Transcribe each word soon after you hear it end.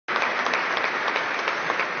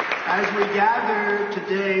As we gather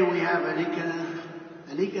today, we have an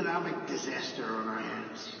economic disaster on our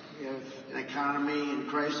hands. We have an economy in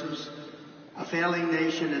crisis, a failing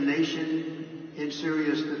nation, a nation in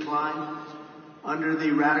serious decline under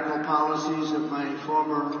the radical policies of my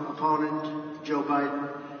former opponent, Joe Biden,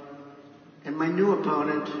 and my new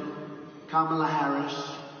opponent, Kamala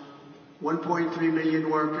Harris. 1.3 million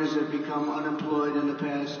workers have become unemployed in the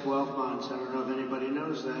past 12 months. I don't know if anybody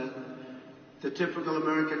knows that. The typical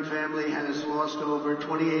American family has lost over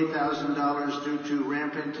 $28,000 due to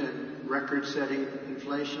rampant and record-setting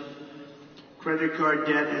inflation. Credit card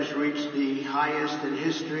debt has reached the highest in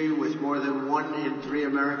history, with more than 1 in 3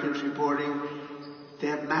 Americans reporting they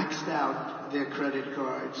have maxed out their credit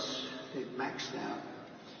cards. They've maxed out.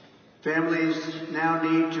 Families now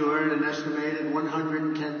need to earn an estimated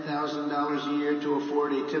 $110,000 a year to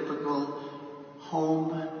afford a typical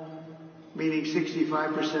home, meaning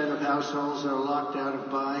 65% of households are locked out of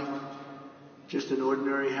buying just an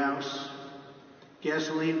ordinary house.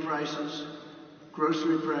 Gasoline prices,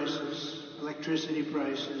 grocery prices, electricity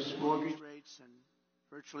prices, mortgage rates, and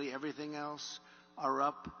virtually everything else are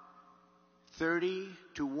up 30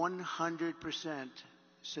 to 100%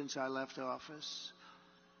 since I left office.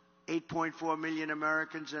 8.4 million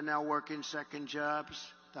Americans are now working second jobs,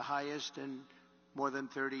 the highest in more than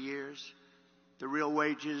 30 years. The real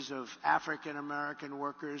wages of African American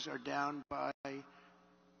workers are down by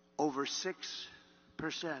over 6%,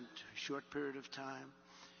 a short period of time.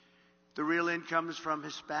 The real incomes from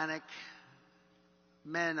Hispanic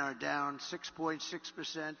men are down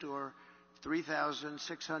 6.6%, or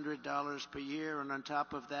 $3,600 per year. And on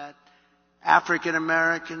top of that, African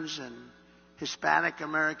Americans and Hispanic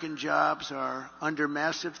American jobs are under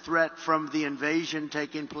massive threat from the invasion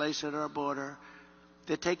taking place at our border.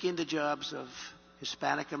 They're taking the jobs of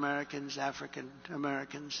Hispanic Americans, African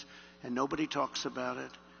Americans, and nobody talks about it.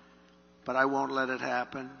 But I won't let it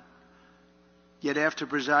happen. Yet after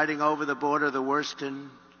presiding over the border, the worst in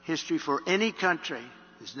history for any country,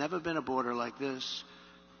 there's never been a border like this.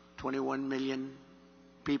 21 million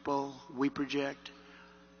people, we project.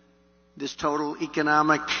 This total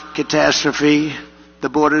economic catastrophe, the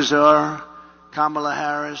border czar, Kamala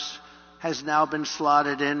Harris, has now been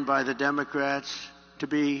slotted in by the Democrats to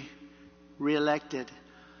be reelected.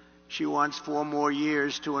 She wants 4 more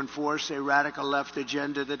years to enforce a radical left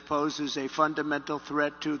agenda that poses a fundamental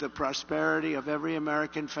threat to the prosperity of every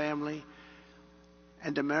American family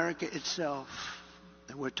and America itself.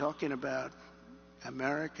 And we're talking about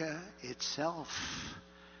America itself.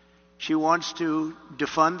 She wants to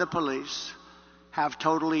defund the police, have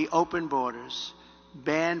totally open borders,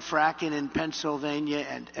 ban fracking in Pennsylvania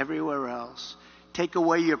and everywhere else, take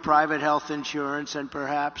away your private health insurance, and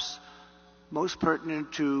perhaps most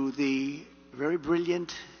pertinent to the very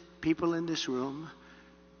brilliant people in this room,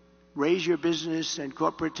 raise your business and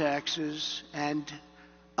corporate taxes, and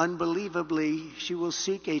unbelievably, she will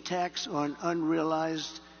seek a tax on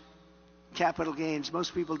unrealized capital gains.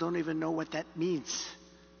 Most people don't even know what that means.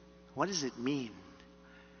 What does it mean?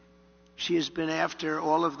 She has been after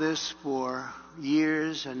all of this for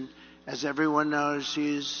years, and as everyone knows,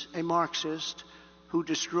 she is a Marxist who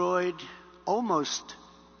destroyed almost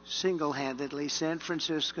single-handedly San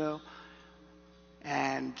Francisco,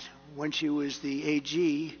 and when she was the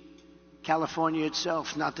AG, California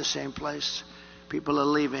itself, not the same place. People are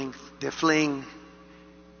leaving. They're fleeing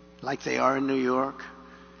like they are in New York.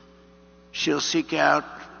 She'll seek out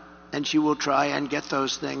and she will try and get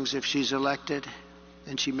those things if she's elected,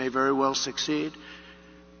 and she may very well succeed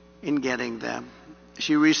in getting them.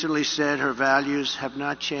 She recently said her values have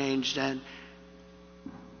not changed, and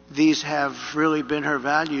these have really been her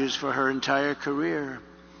values for her entire career.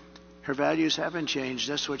 Her values haven't changed.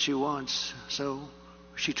 That's what she wants. So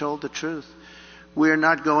she told the truth. We're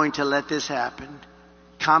not going to let this happen.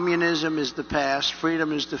 Communism is the past.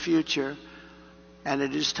 Freedom is the future. And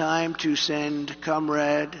it is time to send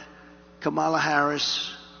Comrade Kamala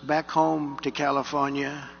Harris back home to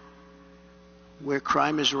California, where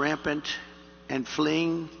crime is rampant and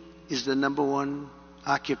fleeing is the #1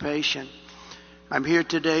 occupation. I'm here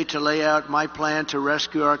today to lay out my plan to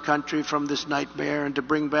rescue our country from this nightmare and to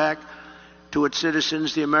bring back to its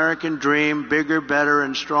citizens the American dream, bigger, better,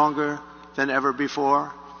 and stronger than ever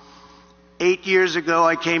before. 8 years ago,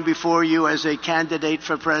 I came before you as a candidate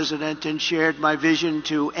for president and shared my vision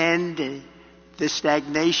to end the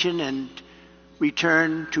stagnation and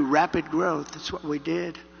return to rapid growth. That's what we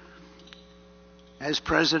did. As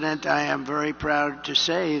president, I am very proud to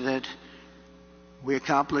say that we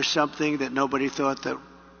accomplished something that nobody thought that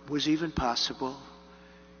was even possible.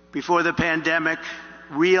 Before the pandemic,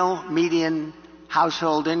 real median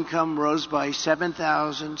household income rose by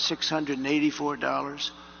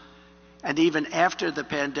 $7,684. And even after the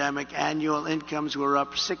pandemic, annual incomes were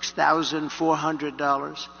up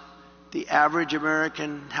 $6,400. The average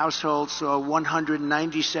American household saw a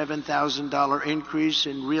 $197,000 increase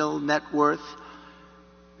in real net worth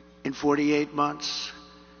in 48 months.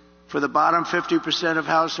 For the bottom 50% of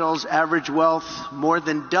households, average wealth more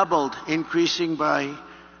than doubled, increasing by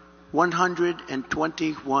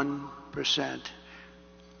 121%.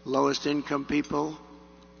 Lowest income people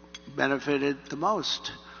benefited the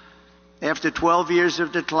most. After 12 years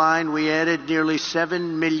of decline, we added nearly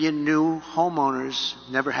 7 million new homeowners.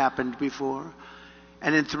 Never happened before.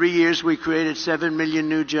 And in 3 years, we created 7 million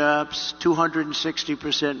new jobs,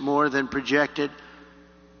 260% more than projected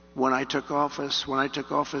when I took office. When I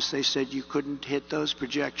took office, they said you couldn't hit those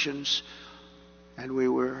projections, and we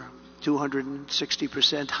were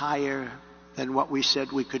 260% higher than what we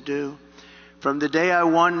said we could do. From the day I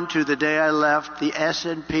won to the day I left, the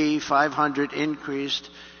S&P 500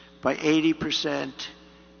 increased by 80%,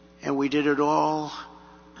 and we did it all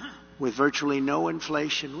with virtually no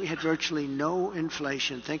inflation. We had virtually no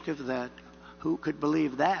inflation. Think of that. Who could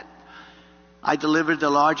believe that? I delivered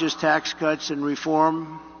the largest tax cuts and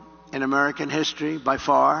reform in American history by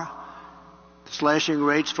far, slashing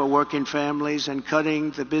rates for working families and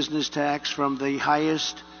cutting the business tax from the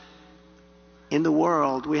highest in the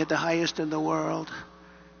world. We had the highest in the world,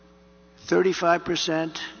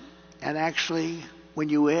 35%, and actually, when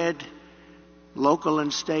you add local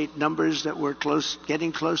and state numbers that were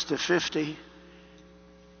getting close to 50,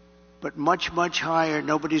 but much, much higher,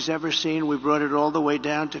 nobody's ever seen. We brought it all the way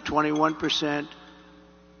down to 21%,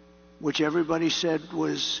 which everybody said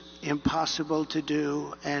was impossible to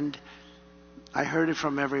do. And I heard it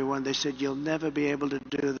from everyone. They said, you'll never be able to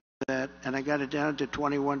do that. And I got it down to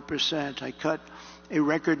 21%. I cut a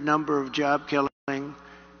record number of job-killing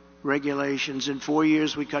regulations. In 4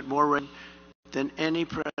 years, we cut more than any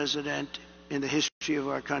president in the history of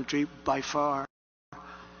our country by far.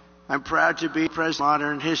 I'm proud to be president in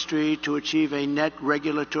modern history to achieve a net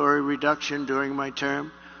regulatory reduction during my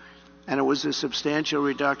term, and it was a substantial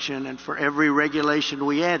reduction, and for every regulation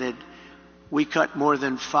we added, we cut more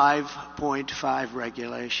than 5.5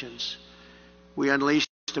 regulations. We unleashed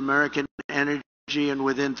American energy, and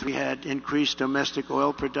within 3 had increased domestic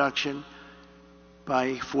oil production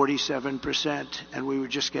by 47%, and we were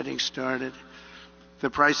just getting started. The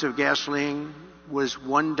price of gasoline was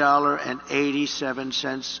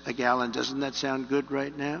 $1.87 a gallon. Doesn't that sound good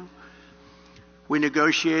right now? We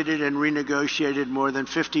negotiated and renegotiated more than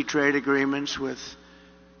 50 trade agreements with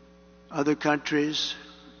other countries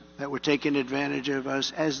that were taking advantage of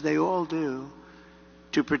us, as they all do,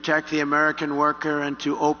 to protect the American worker and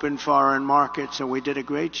to open foreign markets, and we did a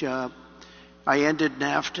great job. I ended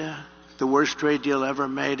NAFTA, the worst trade deal ever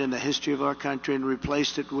made in the history of our country, and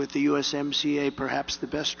replaced it with the USMCA, perhaps the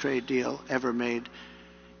best trade deal ever made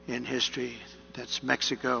in history. That's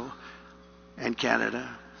Mexico and Canada.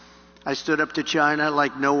 I stood up to China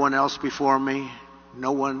like no one else before me.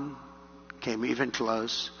 No one came even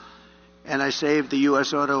close. And I saved the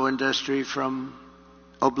U.S. auto industry from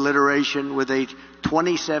obliteration with a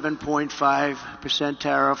 27.5%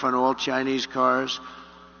 tariff on all Chinese cars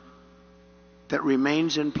that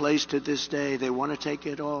remains in place to this day. They want to take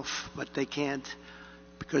it off, but they can't,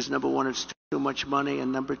 because number one, it's too much money,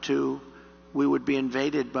 and number two, we would be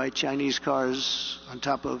invaded by Chinese cars on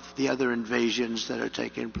top of the other invasions that are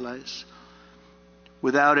taking place.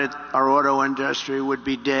 Without it, our auto industry would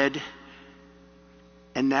be dead.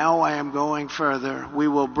 And now I am going further. We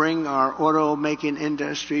will bring our auto-making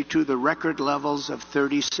industry to the record levels of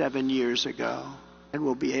 37 years ago, and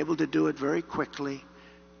we'll be able to do it very quickly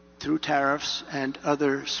through tariffs and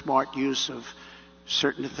other smart use of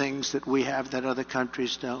certain things that we have that other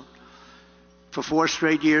countries don't. For 4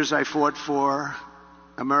 straight years, I fought for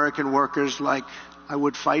American workers like I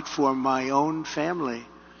would fight for my own family.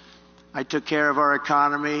 I took care of our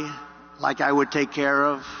economy like I would take care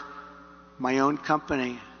of my own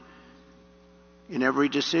company. In every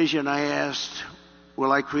decision I asked,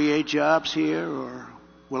 will I create jobs here, or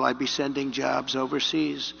will I be sending jobs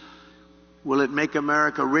overseas? Will it make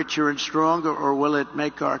America richer and stronger, or will it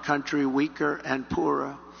make our country weaker and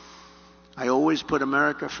poorer? I always put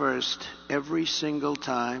America first, every single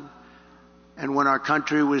time. And when our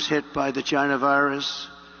country was hit by the China virus,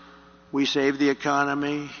 we saved the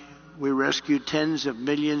economy. We rescued tens of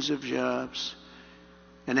millions of jobs.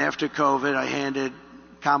 And after COVID, I handed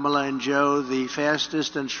Kamala and Joe the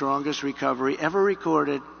fastest and strongest recovery ever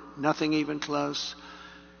recorded, nothing even close.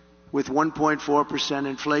 With 1.4%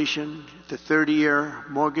 inflation, the 30-year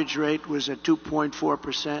mortgage rate was at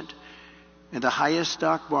 2.4%. in the highest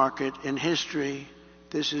stock market in history.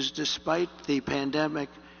 This is despite the pandemic.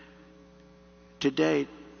 To date,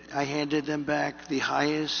 I handed them back the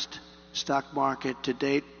highest stock market to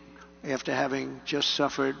date after having just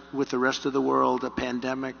suffered with the rest of the world a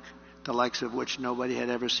pandemic, the likes of which nobody had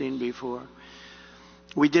ever seen before.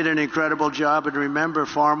 We did an incredible job, and remember,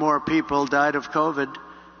 far more people died of COVID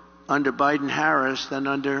under Biden-Harris than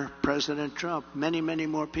under President Trump. Many, many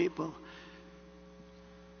more people.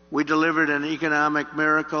 We delivered an economic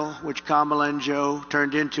miracle, which Kamala and Joe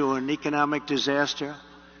turned into an economic disaster,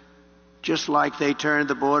 just like they turned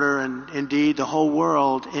the border and indeed the whole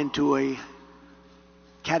world into a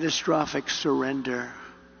catastrophic surrender.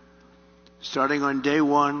 Starting on day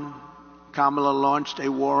one, Kamala launched a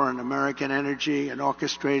war on American energy and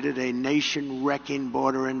orchestrated a nation-wrecking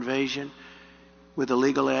border invasion with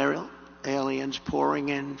illegal aliens pouring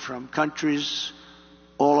in from countries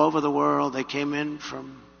all over the world. They came in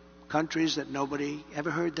from countries that nobody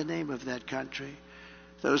ever heard the name of that country.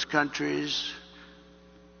 Those countries,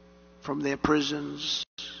 from their prisons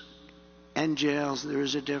and jails, there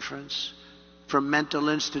is a difference, from mental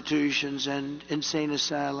institutions and insane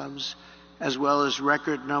asylums, as well as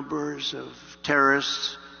record numbers of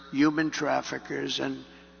terrorists, human traffickers, and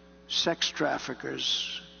sex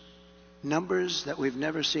traffickers. Numbers that we've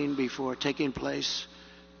never seen before taking place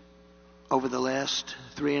over the last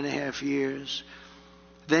 3.5 years.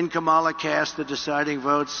 Then Kamala cast the deciding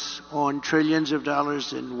votes on trillions of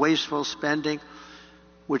dollars in wasteful spending,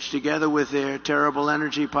 which together with their terrible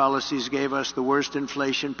energy policies gave us the worst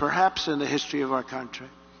inflation perhaps in the history of our country.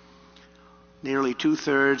 Nearly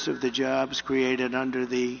 2/3 of the jobs created under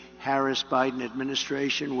the Harris-Biden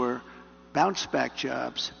administration were bounce-back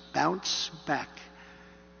jobs. Bounce back.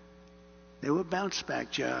 They were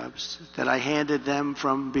bounce-back jobs that I handed them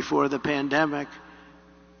from before the pandemic.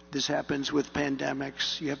 This happens with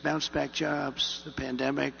pandemics. You have bounce-back jobs. The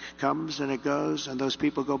pandemic comes and it goes, and those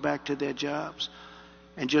people go back to their jobs.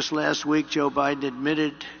 And just last week, Joe Biden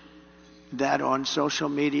admitted that on social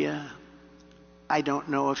media. I don't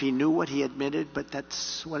know if he knew what he admitted, but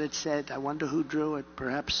that's what it said. I wonder who drew it.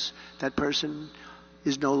 Perhaps that person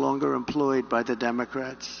is no longer employed by the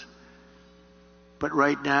Democrats. But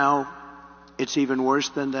right now, it's even worse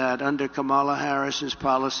than that. Under Kamala Harris's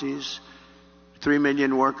policies, 3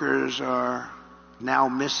 million workers are now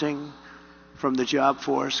missing from the job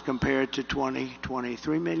force compared to 2020.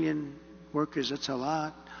 3 million workers, that's a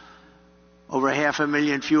lot. Over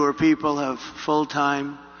 500,000 fewer people have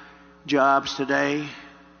full-time jobs today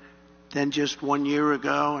than just 1 year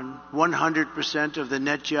ago, and 100% of the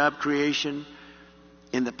net job creation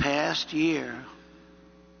in the past year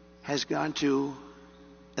has gone to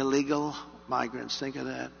illegal migrants. Think of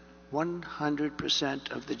that.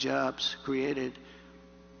 100% of the jobs created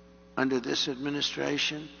under this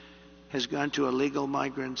administration has gone to illegal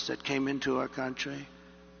migrants that came into our country.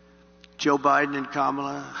 Joe Biden and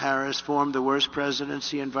Kamala Harris formed the worst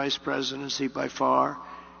presidency and vice presidency by far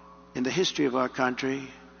in the history of our country.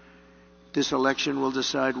 This election will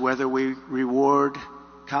decide whether we reward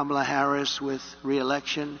Kamala Harris with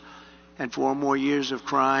re-election and 4 more years of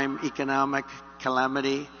crime, economic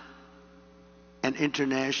calamity, and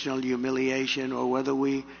international humiliation, or whether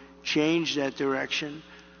we change that direction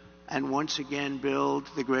and once again build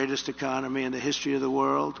the greatest economy in the history of the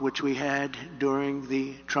world, which we had during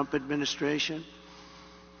the Trump administration.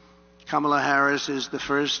 Kamala Harris is the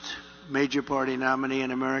first major party nominee in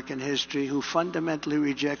American history who fundamentally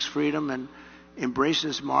rejects freedom and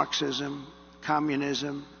embraces Marxism,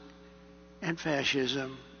 communism, and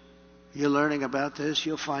fascism. You're learning about this.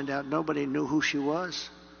 You'll find out nobody knew who she was.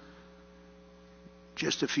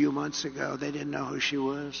 Just a few months ago, they didn't know who she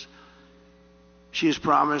was. She is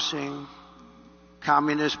promising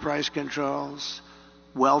communist price controls,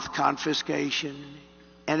 wealth confiscation,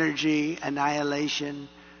 energy annihilation,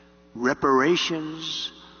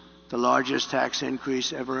 reparations, the largest tax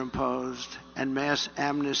increase ever imposed, and mass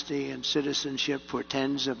amnesty and citizenship for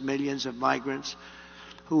tens of millions of migrants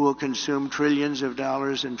who will consume trillions of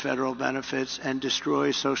dollars in federal benefits and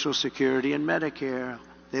destroy Social Security and Medicare.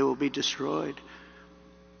 They will be destroyed.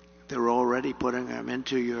 They're already putting them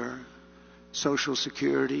into your Social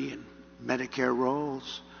Security and Medicare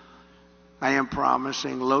rolls. I am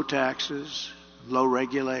promising low taxes, low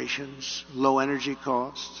regulations, low energy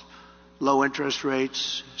costs, low interest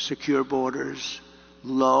rates, secure borders,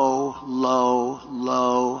 low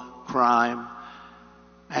crime,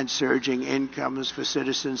 and surging incomes for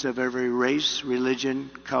citizens of every race, religion,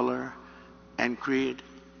 color, and creed.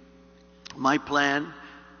 My plan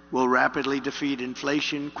will rapidly defeat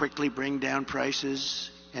inflation, quickly bring down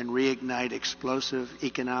prices, and reignite explosive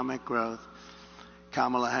economic growth.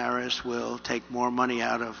 Kamala Harris will take more money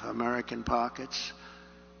out of American pockets.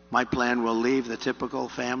 My plan will leave the typical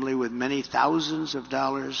family with many thousands of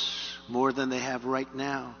dollars more than they have right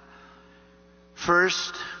now.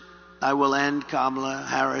 First, I will end Kamala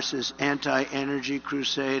Harris's anti-energy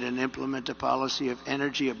crusade and implement a policy of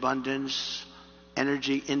energy abundance,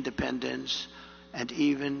 energy independence, and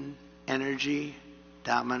even energy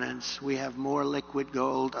dominance. We have more liquid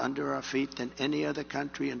gold under our feet than any other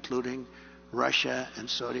country, including Russia and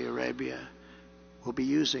Saudi Arabia. We'll be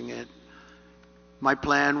using it. My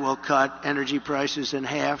plan will cut energy prices in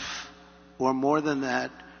half or more than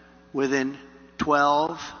that within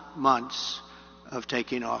 12 months of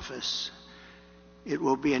taking office. It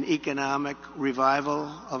will be an economic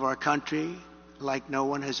revival of our country like no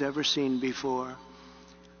one has ever seen before.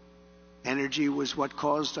 Energy was what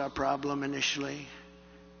caused our problem initially.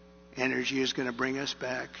 Energy is going to bring us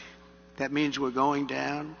back. That means we're going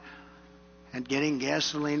down and getting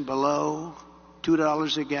gasoline below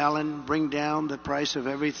 $2 a gallon, bring down the price of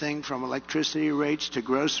everything from electricity rates to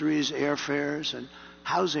groceries, airfares, and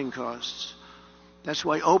housing costs. That's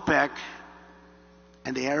why OPEC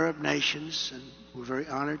and the Arab nations, and we're very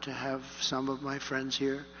honored to have some of my friends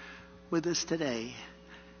here with us today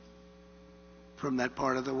from that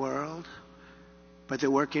part of the world, but they're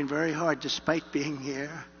working very hard despite being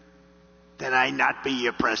here, that I not be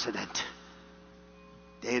your president.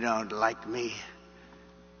 They don't like me.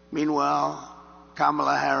 Meanwhile,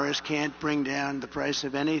 Kamala Harris can't bring down the price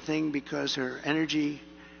of anything because her energy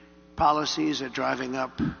policies are driving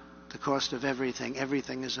up the cost of everything.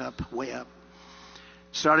 Everything is up, way up.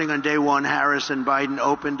 Starting on day one, Harris and Biden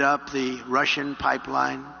opened up the Russian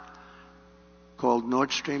pipeline called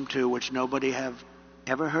Nord Stream 2, which nobody have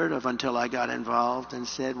ever heard of until I got involved and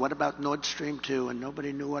said, what about Nord Stream 2? And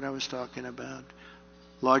nobody knew what I was talking about.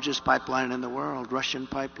 Largest pipeline in the world, Russian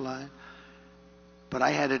pipeline. But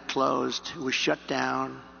I had it closed. It was shut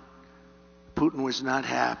down. Putin was not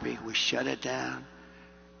happy. We shut it down.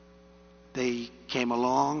 They came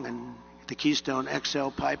along, and the Keystone XL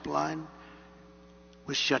pipeline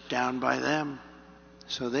was shut down by them.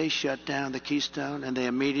 So they shut down the Keystone, and they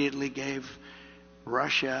immediately gave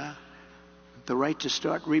Russia the right to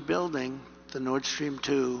start rebuilding the Nord Stream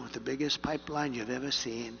 2, the biggest pipeline you've ever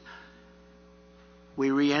seen.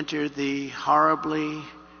 We re-entered the horribly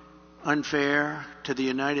unfair to the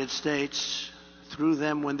United States through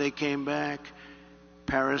them when they came back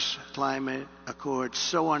Paris Climate Accord.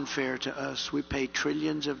 So unfair to us. We pay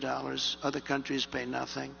trillions of dollars. Other countries pay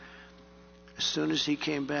nothing. As soon as he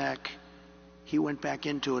came back, he went back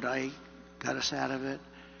into it. I got us out of it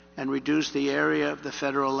and reduced the area of the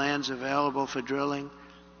federal lands available for drilling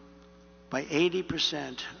by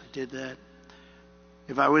 80%. I did that.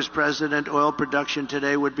 If I was president, oil production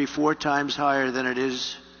today would be 4 times higher than it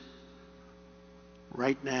is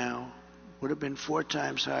right now. Would have been 4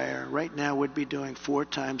 times higher. Right now we'd be doing 4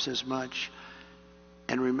 times as much.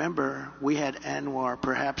 And remember, we had ANWR,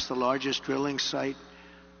 perhaps the largest drilling site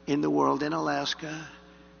in the world in Alaska,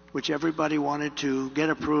 which everybody wanted to get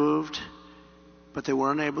approved, but they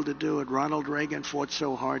weren't able to do it. Ronald Reagan fought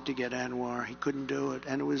so hard to get ANWR. He couldn't do it.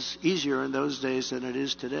 And it was easier in those days than it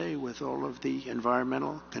is today with all of the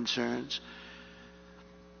environmental concerns.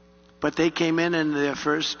 But they came in their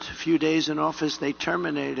first few days in office, they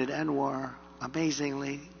terminated ANWR,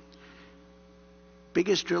 amazingly.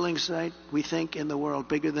 Biggest drilling site, we think, in the world,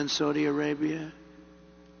 bigger than Saudi Arabia,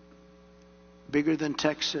 bigger than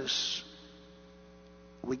Texas.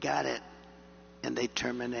 We got it, and they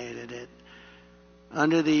terminated it.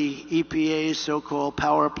 Under the EPA's so-called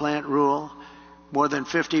power plant rule, more than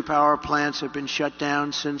 50 power plants have been shut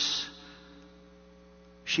down since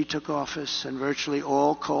she took office, and virtually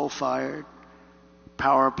all coal-fired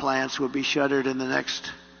power plants will be shuttered in the next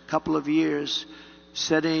couple of years,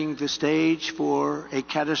 setting the stage for a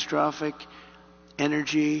catastrophic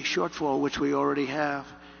energy shortfall, which we already have,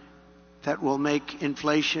 that will make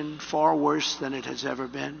inflation far worse than it has ever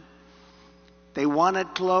been. They want to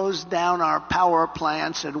close down our power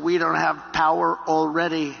plants, and we don't have power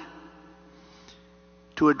already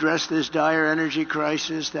to address this dire energy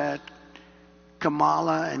crisis that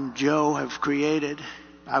Kamala and Joe have created.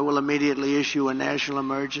 I will immediately issue a national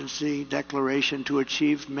emergency declaration to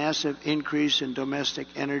achieve massive increase in domestic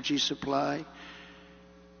energy supply,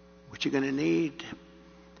 which you're going to need.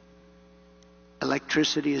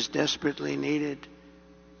 Electricity is desperately needed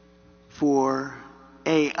for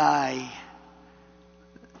AI.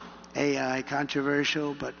 AI,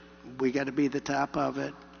 controversial, but we got to be the top of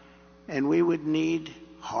it. And we would need,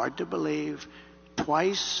 hard to believe,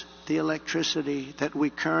 twice the electricity that we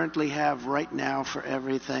currently have right now for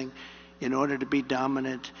everything in order to be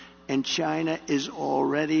dominant And China is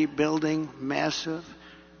already building massive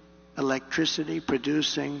electricity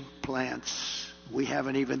producing plants. We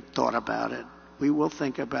haven't even thought about it. We will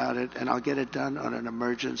think about it, and I'll get it done on an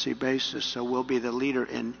emergency basis. So we'll be the leader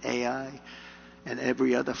in AI and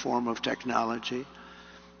every other form of technology.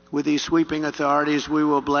 With these sweeping authorities, we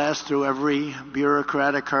will blast through every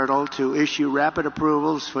bureaucratic hurdle to issue rapid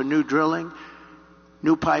approvals for new drilling,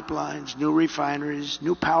 new pipelines, new refineries,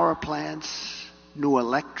 new power plants, new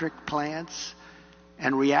electric plants,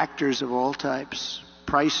 and reactors of all types.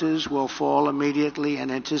 Prices will fall immediately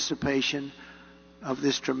in anticipation of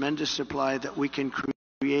this tremendous supply that we can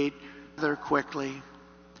create rather quickly.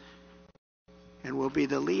 And we'll be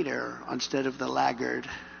the leader instead of the laggard.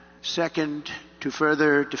 Second, to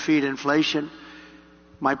further defeat inflation,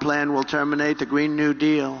 my plan will terminate the Green New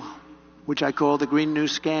Deal, which I call the Green New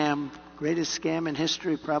Scam. Greatest scam in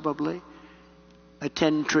history, probably. A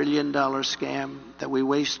 $10 trillion scam that we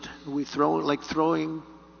waste. We throw like throwing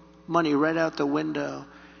money right out the window.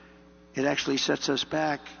 It actually sets us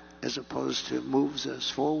back as opposed to moves us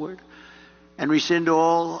forward. And rescind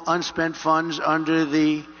all unspent funds under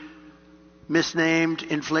the misnamed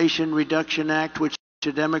Inflation Reduction Act, which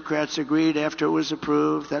the Democrats agreed after it was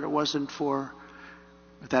approved that it wasn't for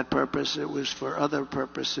that purpose, it was for other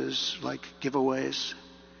purposes like giveaways.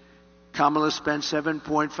 Kamala spent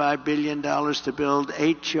 $7.5 billion to build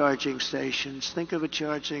 8 charging stations. Think of a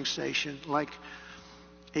charging station like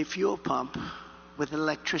a fuel pump with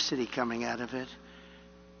electricity coming out of it.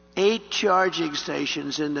 8 charging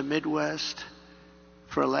stations in the Midwest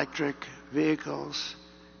for electric vehicles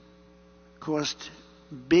cost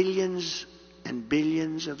billions and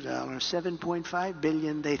billions of dollars. 7.5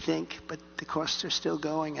 billion, they think, but the costs are still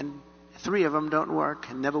going, and 3 of them don't work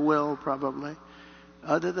and never will, probably.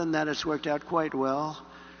 Other than that, it's worked out quite well.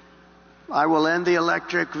 I will end the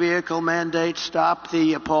electric vehicle mandate, stop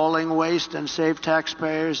the appalling waste, and save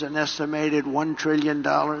taxpayers an estimated $1 trillion.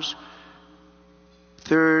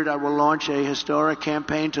 Third, I will launch a historic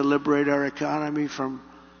campaign to liberate our economy from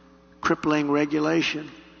crippling regulation.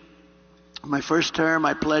 My first term,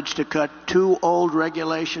 I pledged to cut 2 old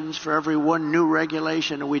regulations for every 1 new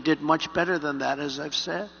regulation, and we did much better than that, as I've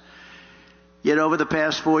said. Yet over the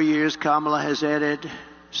past 4 years, Kamala has added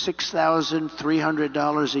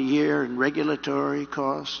 $6,300 a year in regulatory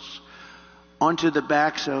costs onto the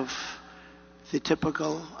backs of the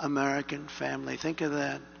typical American family. Think of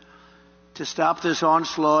that. To stop this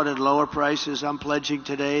onslaught and lower prices, I'm pledging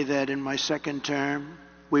today that in my second term,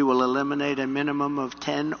 we will eliminate a minimum of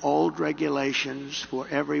 10 old regulations for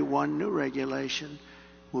every 1 new regulation.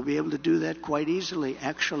 We'll be able to do that quite easily,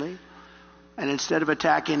 actually. And instead of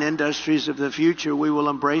attacking industries of the future, we will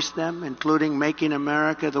embrace them, including making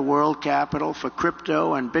America the world capital for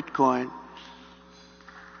crypto and Bitcoin.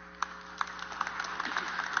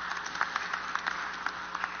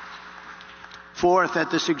 Fourth,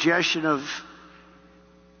 at the suggestion of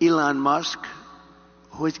Elon Musk,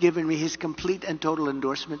 who has given me his complete and total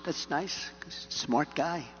endorsement. That's nice, 'cause he's a smart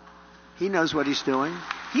guy. He knows what he's doing.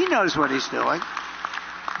 He knows what he's doing.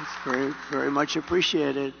 It's very, very much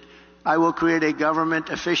appreciated. I will create a government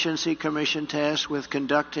efficiency commission tasked with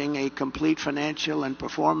conducting a complete financial and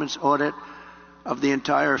performance audit of the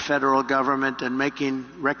entire federal government and making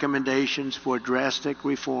recommendations for drastic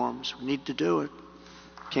reforms. We need to do it.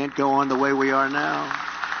 Can't go on the way we are now.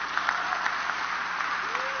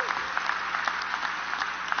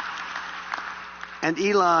 And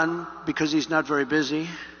Elon, because he's not very busy,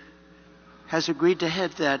 has agreed to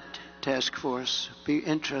head that task force. Be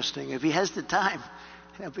interesting. If he has the time,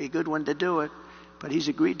 that'd be a good one to do it. But he's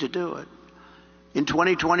agreed to do it. In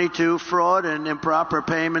 2022, fraud and improper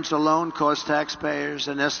payments alone cost taxpayers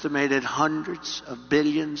an estimated hundreds of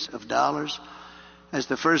billions of dollars. As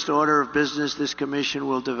the first order of business, this commission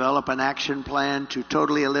will develop an action plan to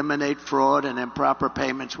totally eliminate fraud and improper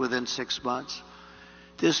payments within 6 months.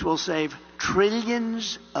 This will save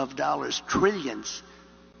trillions of dollars. Trillions.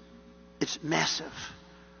 It's massive.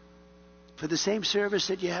 For the same service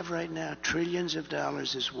that you have right now, trillions of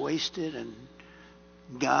dollars is wasted and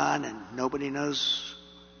gone, and nobody knows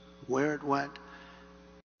where it went.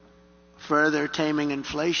 Further taming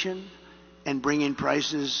inflation and bringing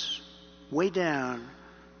prices way down.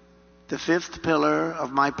 The 5th pillar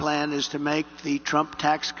of my plan is to make the Trump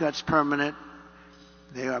tax cuts permanent.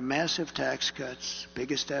 They are massive tax cuts,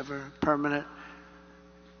 biggest ever, permanent.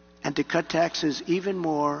 And to cut taxes even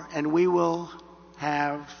more, and we will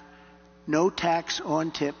have no tax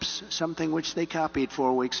on tips, something which they copied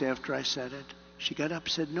 4 weeks after I said it. She got up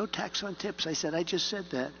and said, no tax on tips. I said, I just said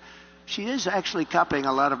that. She is actually copying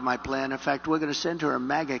a lot of my plan. In fact, we're going to send her a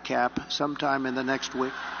MAGA cap sometime in the next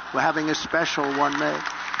week. We're having a special one made.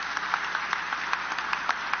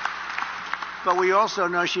 But we also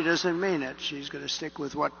know she doesn't mean it. She's going to stick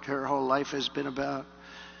with what her whole life has been about.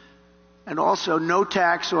 And also, no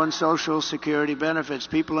tax on Social Security benefits.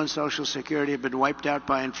 People on Social Security have been wiped out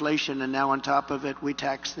by inflation, and now on top of it, we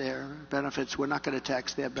tax their benefits. We're not going to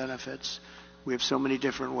tax their benefits. We have so many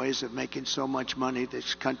different ways of making so much money.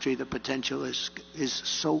 This country, the potential is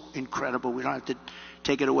so incredible. We don't have to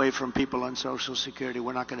take it away from people on Social Security.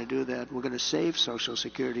 We're not going to do that. We're going to save Social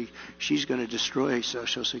Security. She's going to destroy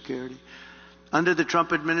Social Security. Under the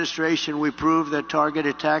Trump administration, we proved that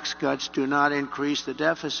targeted tax cuts do not increase the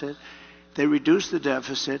deficit. They reduce the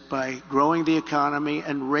deficit by growing the economy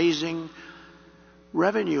and raising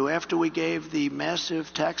revenue. After we gave the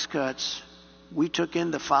massive tax cuts, we took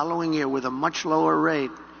in the following year with a much lower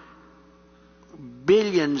rate,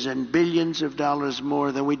 billions and billions of dollars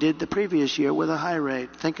more than we did the previous year with a high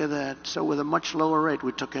rate. Think of that. So with a much lower rate,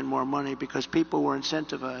 we took in more money because people were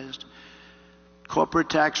incentivized. Corporate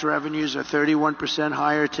tax revenues are 31%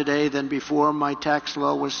 higher today than before my tax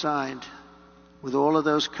law was signed. With all of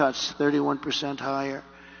those cuts, 31% higher.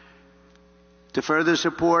 To further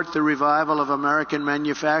support the revival of American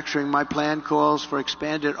manufacturing, my plan calls for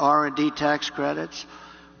expanded R&D tax credits,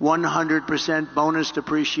 100% bonus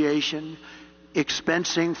depreciation,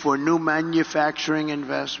 expensing for new manufacturing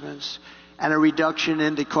investments, and a reduction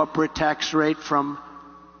in the corporate tax rate from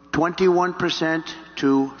 21%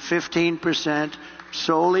 to 15%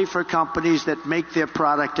 solely for companies that make their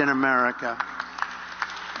product in America.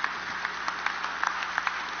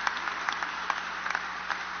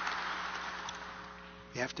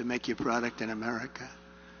 You have to make your product in America.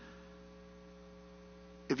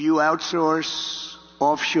 If you outsource,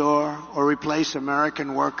 offshore, or replace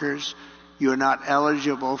American workers, you are not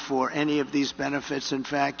eligible for any of these benefits. In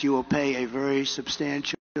fact, you will pay a very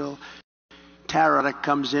substantial tariff that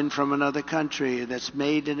comes in from another country, that's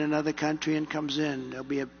made in another country and comes in. There'll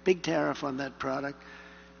be a big tariff on that product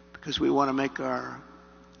because we want to make our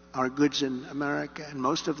goods in America, and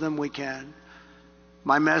most of them we can.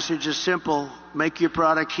 My message is simple. Make your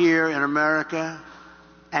product here in America,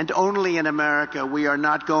 and only in America. We are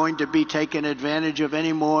not going to be taken advantage of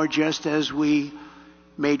anymore, just as we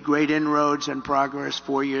made great inroads and progress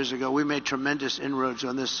 4 years ago. We made tremendous inroads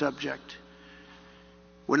on this subject.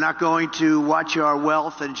 We're not going to watch our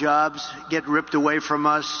wealth and jobs get ripped away from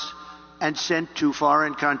us and sent to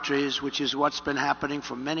foreign countries, which is what's been happening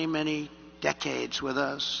for many, many decades with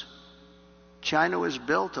us. China was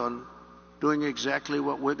built on doing exactly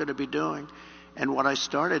what we're going to be doing and what I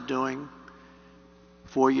started doing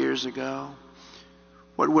 4 years ago.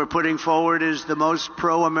 What we're putting forward is the most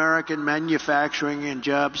pro-American manufacturing and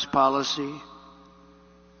jobs policy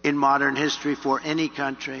in modern history for any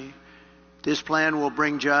country. This plan will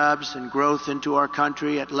bring jobs and growth into our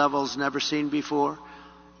country at levels never seen before.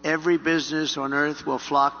 Every business on earth will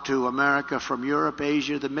flock to America from Europe,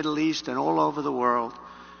 Asia, the Middle East, and all over the world.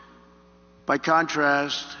 By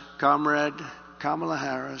contrast, Comrade Kamala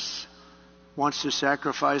Harris wants to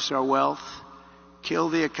sacrifice our wealth, kill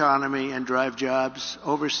the economy, and drive jobs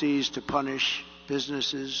overseas to punish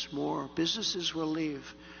businesses more. Businesses will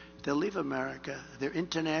leave. They'll leave America. They're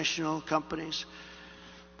international companies.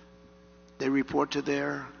 They report to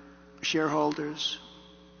their shareholders,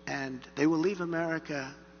 and they will leave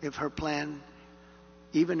America if her plan,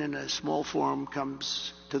 even in a small form,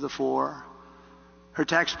 comes to the fore. Her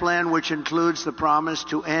tax plan, which includes the promise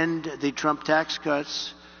to end the Trump tax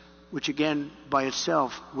cuts, which again by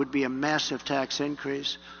itself would be a massive tax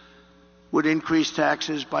increase, would increase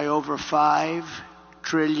taxes by over $5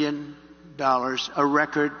 trillion, a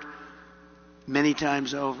record many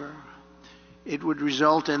times over. It would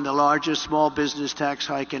result in the largest small business tax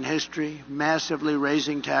hike in history, massively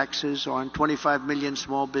raising taxes on 25 million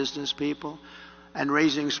small business people and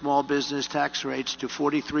raising small business tax rates to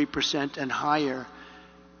 43% and higher.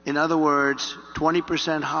 In other words,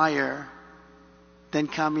 20% higher than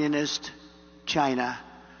communist China.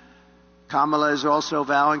 Kamala is also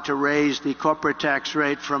vowing to raise the corporate tax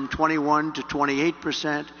rate from 21 to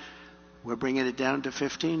 28%. We're bringing it down to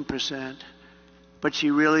 15%. But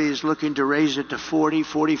she really is looking to raise it to 40,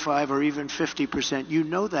 45, or even 50%. You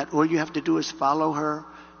know that. All you have to do is follow her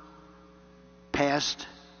past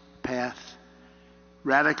path.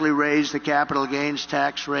 Radically raise the capital gains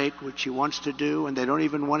tax rate, which she wants to do, and they don't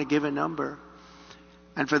even want to give a number.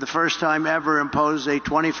 And for the first time ever, impose a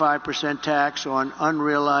 25% tax on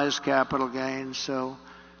unrealized capital gains. So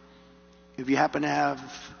if you happen to have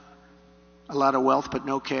a lot of wealth but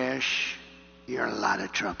no cash, you're in a lot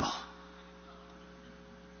of trouble.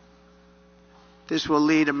 This will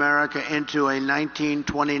lead America into a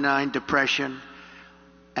 1929 depression,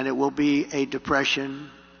 and it will be a depression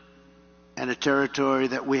and a territory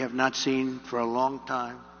that we have not seen for a long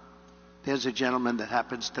time. There's a gentleman that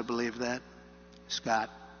happens to believe that, Scott.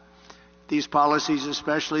 These policies,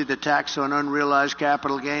 especially the tax on unrealized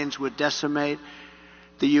capital gains, would decimate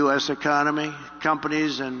the U.S. economy.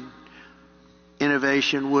 Companies and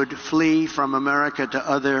innovation would flee from America to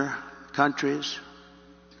other countries.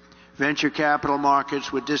 Venture capital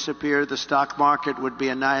markets would disappear, the stock market would be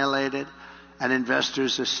annihilated, and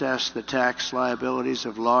investors assess the tax liabilities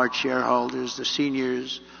of large shareholders. The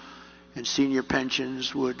seniors and senior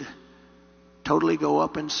pensions would totally go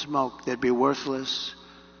up in smoke. They'd be worthless.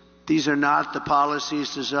 These are not the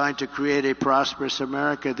policies designed to create a prosperous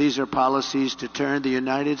America. These are policies to turn the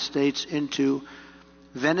United States into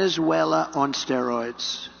Venezuela on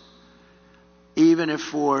steroids. Even if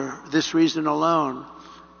for this reason alone,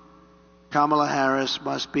 Kamala Harris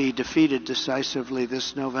must be defeated decisively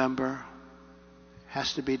this November.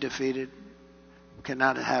 Has to be defeated. We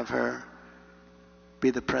cannot have her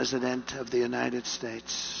be the President of the United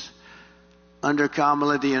States. Under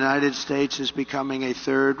Kamala, the United States is becoming a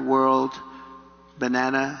third world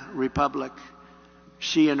banana republic.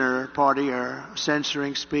 She and her party are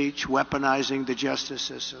censoring speech, weaponizing the justice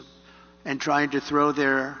system, and trying to throw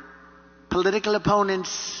their political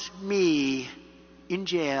opponents, me, in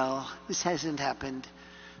jail. This hasn't happened.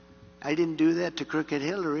 I didn't do that to Crooked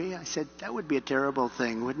Hillary. I said that would be a terrible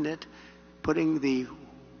thing, wouldn't it? Putting the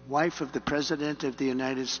wife of the President of the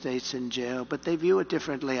United States in jail. But they view it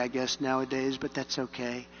differently, I guess, nowadays, but that's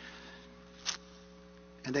okay.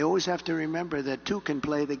 And they always have to remember that two can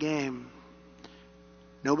play the game.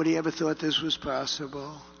 Nobody ever thought this was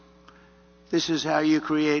possible. This is how you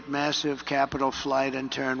create massive capital flight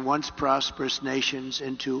and turn once prosperous nations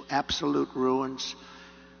into absolute ruins.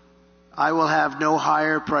 I will have no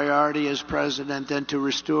higher priority as president than to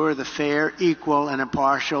restore the fair, equal, and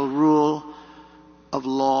impartial rule of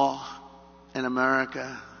law in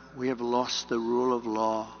America. We have lost the rule of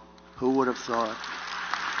law. Who would have thought?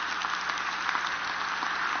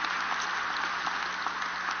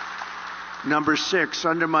 Number 6,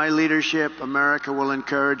 under my leadership, America will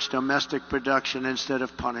encourage domestic production instead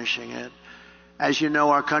of punishing it. As you know,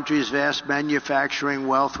 our country's vast manufacturing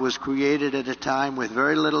wealth was created at a time with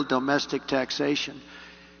very little domestic taxation,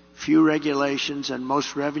 few regulations, and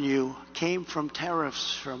most revenue came from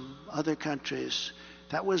tariffs from other countries.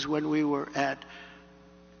 That was when we were at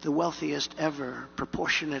the wealthiest ever.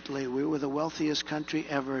 Proportionately, we were the wealthiest country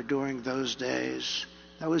ever during those days.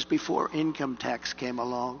 That was before income tax came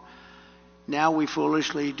along. Now we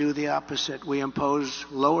foolishly do the opposite. We impose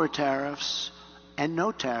lower tariffs and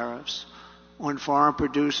no tariffs on foreign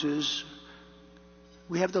producers.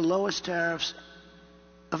 We have the lowest tariffs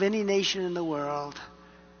of any nation in the world.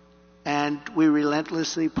 And we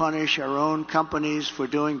relentlessly punish our own companies for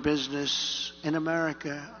doing business in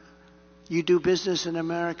America. You do business in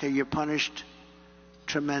America, you're punished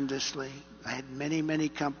tremendously. I had many, many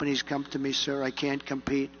companies come to me, sir, I can't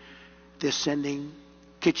compete. They're sending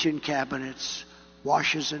kitchen cabinets,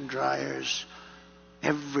 washers and dryers,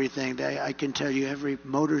 everything. I can tell you, every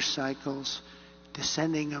motorcycles, they're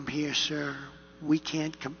sending them here, sir. We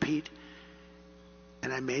can't compete.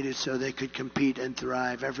 And I made it so they could compete and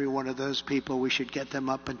thrive. Every one of those people, we should get them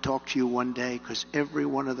up and talk to you one day, because every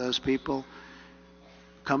one of those people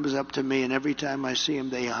comes up to me, and every time I see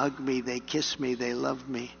them, they hug me, they kiss me, they love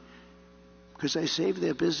me, because I saved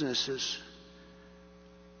their businesses.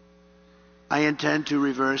 I intend to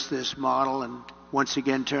reverse this model and once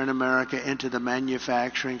again turn America into the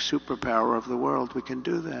manufacturing superpower of the world. We can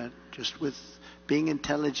do that just with being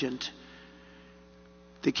intelligent.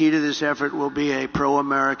 The key to this effort will be a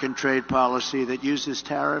pro-American trade policy that uses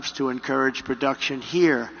tariffs to encourage production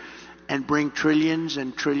here and bring trillions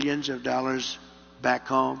and trillions of dollars back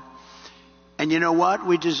home. And you know what?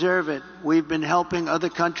 We deserve it. We've been helping other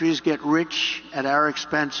countries get rich at our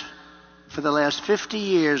expense. For the last 50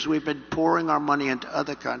 years, we've been pouring our money into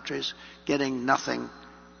other countries, getting nothing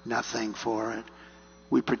for it.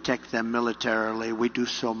 We protect them militarily. We do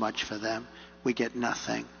so much for them. We get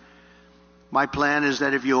nothing. My plan is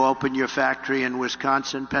that if you open your factory in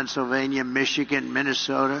Wisconsin, Pennsylvania, Michigan,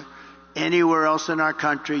 Minnesota, anywhere else in our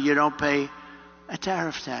country, you don't pay a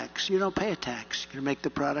tariff tax. You don't pay a tax. You can make the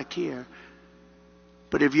product here.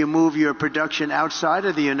 But if you move your production outside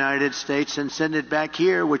of the United States and send it back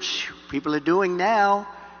here, which people are doing now,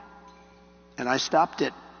 and I stopped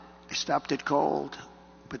it cold,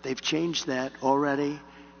 but they've changed that already,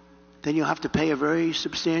 then you'll have to pay a very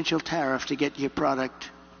substantial tariff to get your product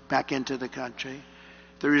back into the country.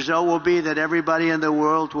 The result will be that everybody in the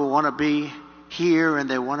world will want to be here, and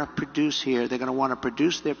they want to produce here. They're going to want to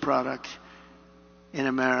produce their product in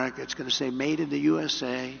America. It's going to say made in the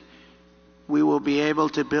USA. We will be able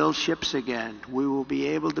to build ships again. We will be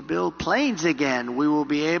able to build planes again. We will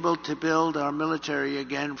be able to build our military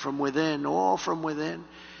again from within, all from within.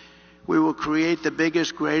 We will create the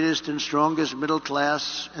biggest, greatest, and strongest middle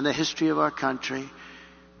class in the history of our country.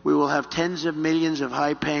 We will have tens of millions of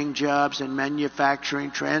high-paying jobs in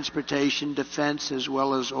manufacturing, transportation, defense, as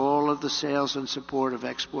well as all of the sales and support of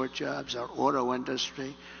export jobs. Our auto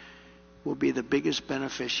industry will be the biggest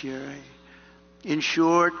beneficiary. In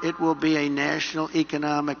short, it will be a national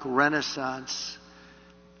economic renaissance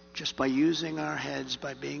just by using our heads,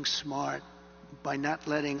 by being smart, by not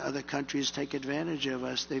letting other countries take advantage of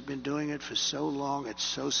us. They've been doing it for so long. It's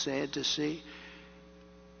so sad to see.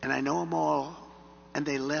 And I know them all, and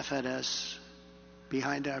they laugh at us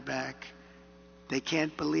behind our back. They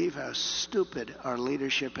can't believe how stupid our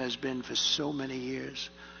leadership has been for so many years.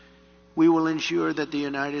 We will ensure that the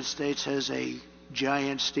United States has a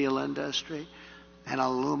giant steel industry, an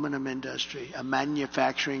aluminum industry, a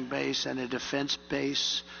manufacturing base, and a defense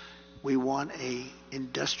base. We want an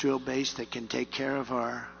industrial base that can take care of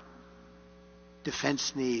our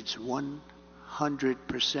defense needs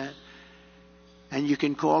 100%. And you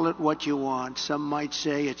can call it what you want. Some might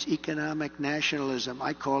say it's economic nationalism.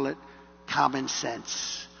 I call it common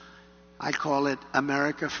sense. I call it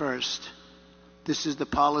America first. This is the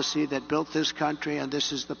policy that built this country, and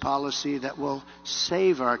this is the policy that will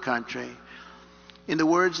save our country. In the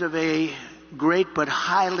words of a great but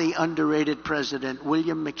highly underrated president,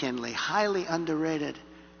 William McKinley, highly underrated,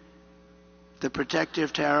 the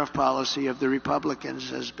protective tariff policy of the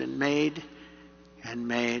Republicans has been made and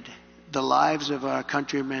made the lives of our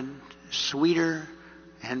countrymen sweeter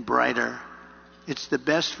and brighter. It's the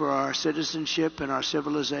best for our citizenship and our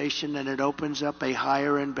civilization, and it opens up a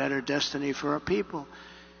higher and better destiny for our people.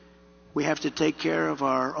 We have to take care of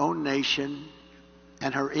our own nation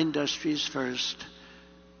and her industries first.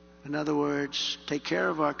 In other words, take care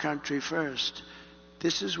of our country first.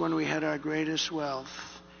 This is when we had our greatest wealth.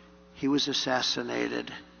 He was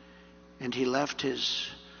assassinated, and he left his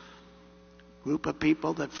group of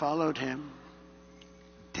people that followed him.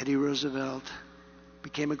 Teddy Roosevelt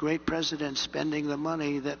became a great president, spending the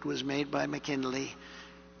money that was made by McKinley.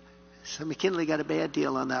 So McKinley got a bad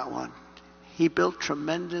deal on that one. He built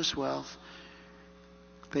tremendous wealth.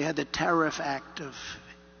 They had the Tariff Act of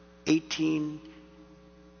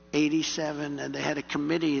 1887, and they had a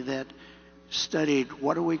committee that studied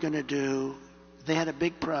what are we going to do. They had a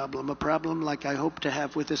big problem, a problem like I hope to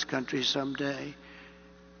have with this country someday.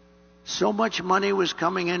 So much money was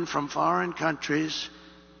coming in from foreign countries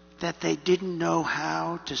that they didn't know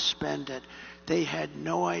how to spend it. They had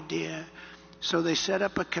no idea. So they set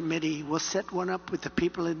up a committee. We'll set one up with the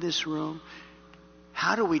people in this room.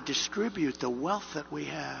 How do we distribute the wealth that we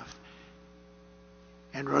have?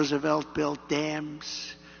 And Roosevelt built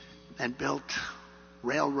dams and built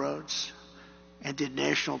railroads and did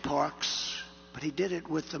national parks. But he did it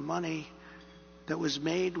with the money that was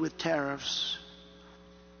made with tariffs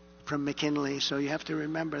from McKinley. So you have to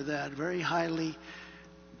remember that. Very highly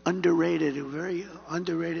underrated, a very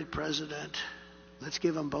underrated president. Let's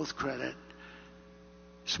give them both credit.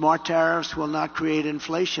 Smart tariffs will not create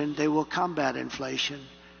inflation. They will combat inflation.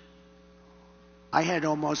 I had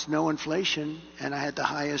almost no inflation, and I had the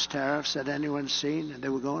highest tariffs that anyone's seen, and they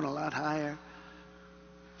were going a lot higher.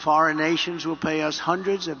 Foreign nations will pay us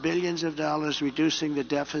hundreds of billions of dollars, reducing the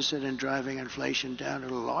deficit and driving inflation down.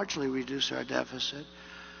 It will largely reduce our deficit.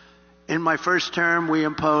 In my first term, we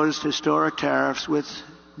imposed historic tariffs with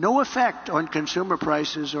no effect on consumer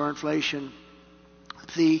prices or inflation.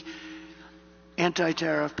 The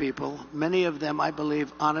anti-tariff people, many of them, I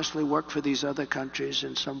believe, honestly work for these other countries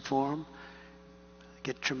in some form,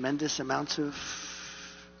 get tremendous amounts of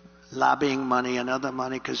lobbying money and other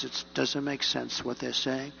money because it doesn't make sense what they're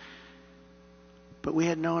saying. But we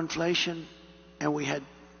had no inflation, and we had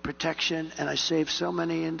protection, and I saved so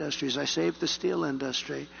many industries. I saved the steel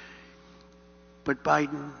industry. But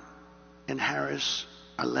Biden and Harris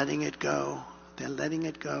are letting it go. They're letting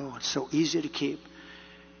it go. It's so easy to keep.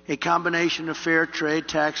 A combination of fair trade,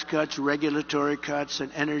 tax cuts, regulatory cuts,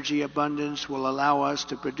 and energy abundance will allow us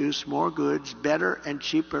to produce more goods better and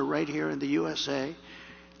cheaper right here in the USA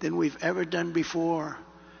than we've ever done before.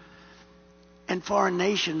 And foreign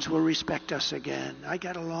nations will respect us again. I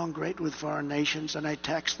got along great with foreign nations, and I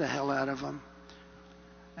taxed the hell out of them.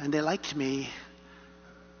 And they liked me.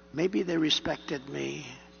 Maybe they respected me.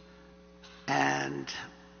 And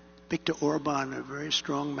Viktor Orban, a very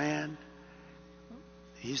strong man,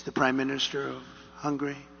 he's the Prime Minister of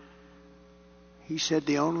Hungary. He said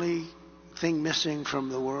the only thing missing from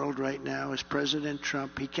the world right now is President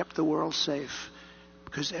Trump. He kept the world safe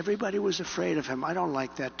because everybody was afraid of him. I don't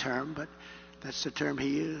like that term, but That's the term he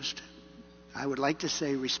used. I would like to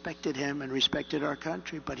say respected him and respected our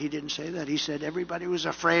country, but he didn't say that. He said everybody was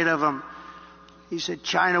afraid of him. He said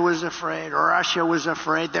China was afraid, Russia was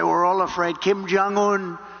afraid, they were all afraid. Kim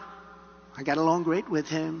Jong-un, I got along great with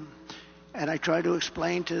him. And I try to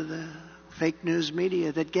explain to the fake news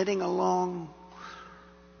media that getting along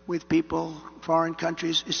with people, foreign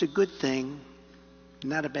countries, is a good thing,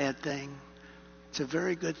 not a bad thing. It's a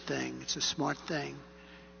very good thing. It's a smart thing.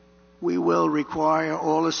 We will require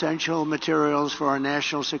all essential materials for our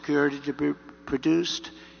national security to be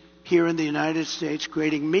produced here in the United States,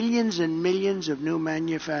 creating millions and millions of new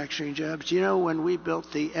manufacturing jobs. You know, when we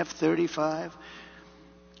built the F-35,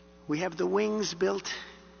 we have the wings built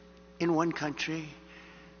in one country.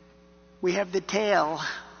 We have the tail,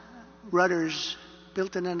 rudders,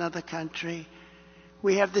 built in another country.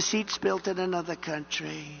 We have the seats built in another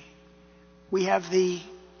country. We have the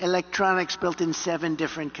electronics built in 7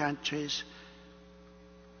 different countries.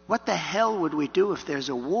 What the hell would we do if there's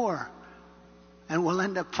a war? And we'll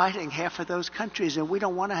end up fighting half of those countries, and we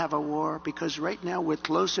don't want to have a war, because right now we're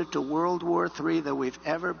closer to World War III than we've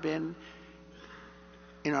ever been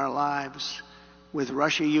in our lives. With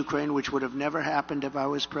Russia, Ukraine, which would have never happened if I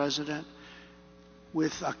was president.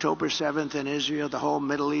 With October 7th in Israel, the whole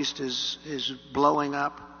Middle East is blowing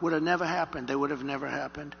up. Would have never happened. They would have never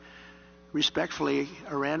happened. Respectfully,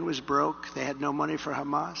 Iran was broke. They had no money for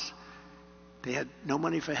Hamas. They had no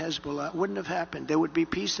money for Hezbollah. It wouldn't have happened. There would be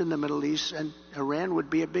peace in the Middle East, and Iran would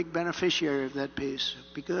be a big beneficiary of that peace. It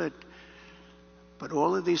would be good. But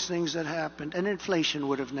all of these things that happened, and inflation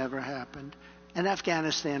would have never happened. And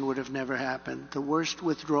Afghanistan would have never happened. The worst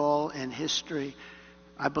withdrawal in history.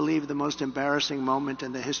 I believe the most embarrassing moment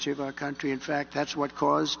in the history of our country. In fact, that's what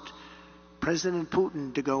caused President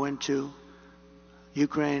Putin to go into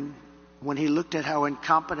Ukraine. When he looked at how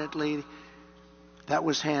incompetently that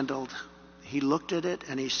was handled, he looked at it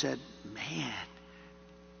and he said, man,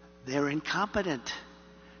 they're incompetent.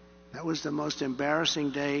 That was the most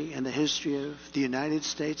embarrassing day in the history of the United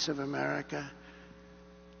States of America.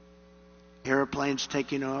 Airplanes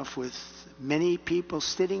taking off with many people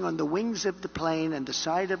sitting on the wings of the plane and the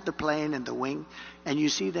side of the plane and the wing, and you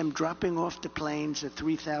see them dropping off the planes at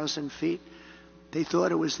 3,000 feet. They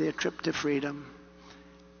thought it was their trip to freedom.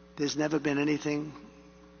 There's never been anything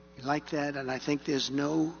like that, and I think there's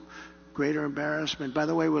no greater embarrassment. By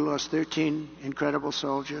the way, we lost 13 incredible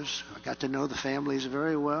soldiers. I got to know the families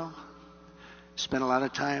very well. Spent a lot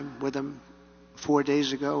of time with them 4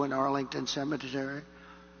 days ago in Arlington Cemetery.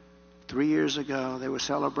 3 years ago, they were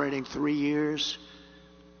celebrating 3 years,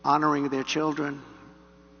 honoring their children.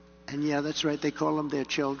 And yeah, that's right, they call them their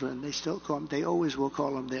children. They still call them, they always will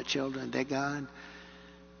call them their children. They're gone.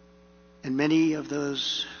 And many of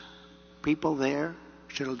those people there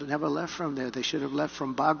should have never left from there. They should have left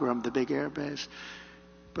from Bagram, the big air base.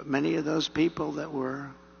 But many of those people that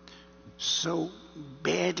were so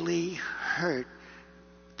badly hurt,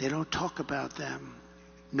 they don't talk about them.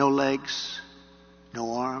 No legs,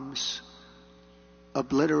 no arms,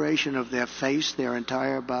 obliteration of their face, their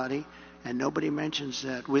entire body, and nobody mentions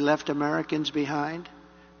that. We left Americans behind,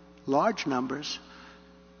 large numbers.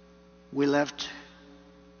 We left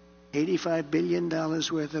 $85 billion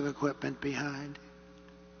worth of equipment behind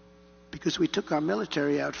because we took our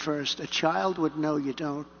military out first. A child would know you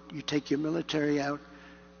don't. You take your military out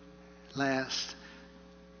last.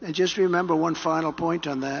 And just remember one final point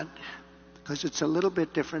on that, because it's a little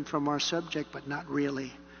bit different from our subject, but not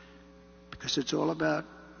really, because it's all about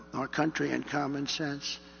our country and common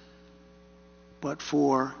sense. But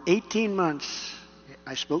for 18 months,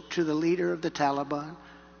 I spoke to the leader of the Taliban.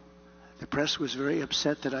 The press was very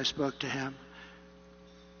upset that I spoke to him.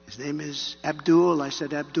 His name is Abdul. I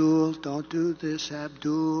said, Abdul, don't do this,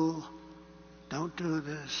 Abdul. Don't do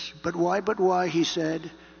this. But why, he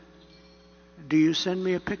said, do you send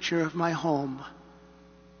me a picture of my home?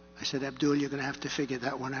 I said, Abdul, you're going to have to figure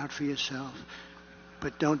that one out for yourself.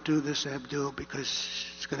 But don't do this, Abdul, because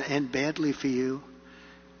it's going to end badly for you.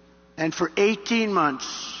 And for 18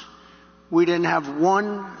 months, we didn't have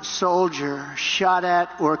one soldier shot at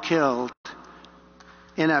or killed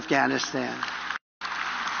in Afghanistan.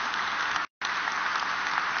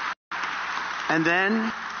 And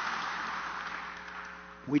then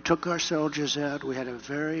we took our soldiers out. We had a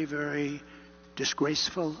very, very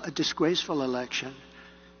disgraceful election.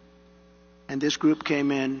 And this group came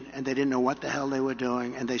in, and they didn't know what the hell they were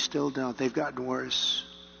doing, and they still don't. They've gotten worse.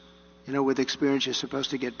 You know, with experience, you're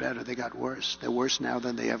supposed to get better. They got worse. They're worse now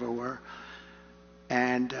than they ever were.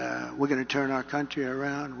 And we're going to turn our country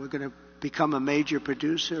around. We're going to become a major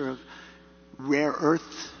producer of rare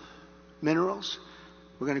earth minerals.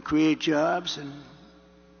 We're going to create jobs and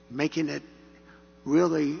making it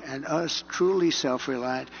really, and us, truly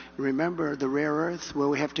self-reliant. Remember the rare earth where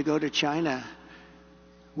we have to go to China.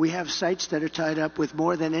 We have sites that are tied up with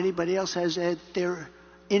more than anybody else has. They're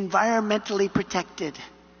environmentally protected.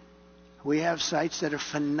 We have sites that are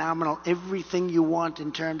phenomenal. Everything you want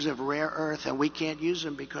in terms of rare earth, and we can't use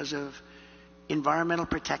them because of environmental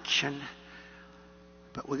protection.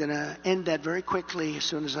 But we're going to end that very quickly as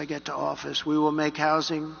soon as I get to office. We will make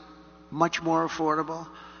housing much more affordable.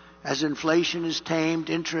 As inflation is tamed,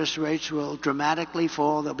 interest rates will dramatically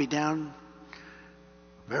fall. They'll be down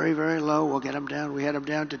very, very low. We'll get them down. We had them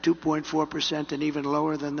down to 2.4% and even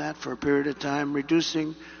lower than that for a period of time.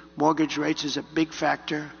 Reducing mortgage rates is a big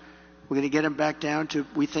factor. We're going to get them back down to,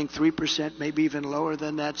 we think, 3%, maybe even lower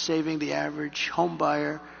than that, saving the average home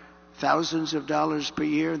buyer thousands of dollars per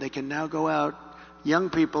year. They can now go out. Young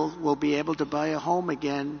people will be able to buy a home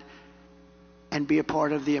again and be a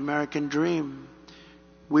part of the American dream.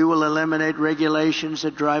 We will eliminate regulations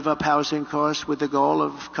that drive up housing costs with the goal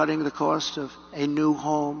of cutting the cost of a new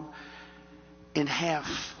home in half.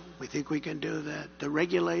 We think we can do that. The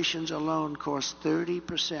regulations alone cost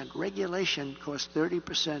 30%. Regulation costs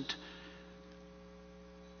 30%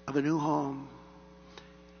 of a new home.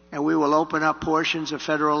 And we will open up portions of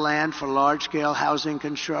federal land for large-scale housing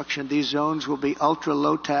construction. These zones will be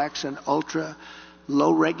ultra-low tax and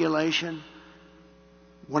ultra-low regulation.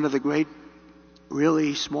 One of the great,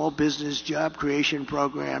 really small business job creation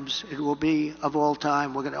programs it will be of all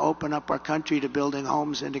time. We're going to open up our country to building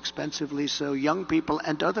homes inexpensively so young people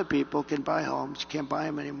and other people can buy homes. Can't buy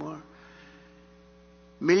them anymore.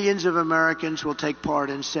 Millions of Americans will take part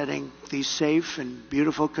in setting these safe and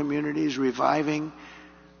beautiful communities, reviving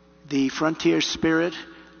the frontier spirit,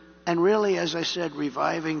 and really, as I said,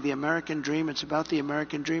 reviving the American dream. It's about the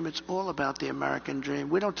American dream. It's all about the American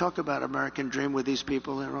dream. We don't talk about American dream with these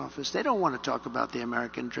people in office. They don't want to talk about the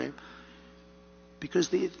American dream because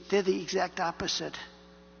they're the exact opposite.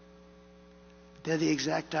 They're the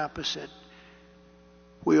exact opposite.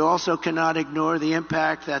 We also cannot ignore the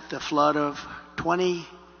impact that the flood of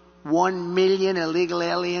 21 million illegal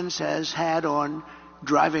aliens has had on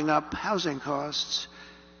driving up housing costs.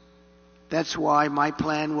 That's why my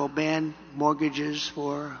plan will ban mortgages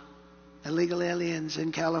for illegal aliens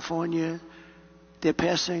in California. They're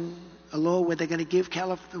passing a law where they're going to give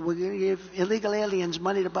illegal aliens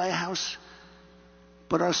money to buy a house.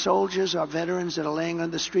 But our soldiers, our veterans that are laying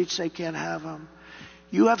on the streets, they can't have them.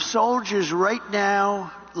 You have soldiers right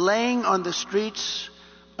now laying on the streets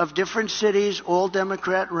of different cities, all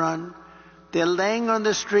Democrat run. They're laying on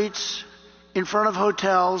the streets in front of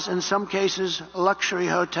hotels, in some cases luxury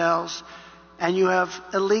hotels, and you have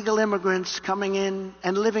illegal immigrants coming in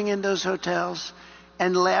and living in those hotels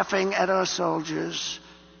and laughing at our soldiers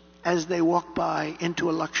as they walk by into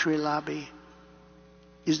a luxury lobby.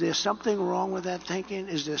 Is there something wrong with that thinking?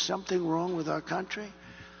 Is there something wrong with our country?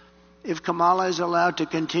 If Kamala is allowed to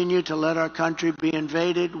continue to let our country be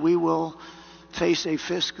invaded, we will face a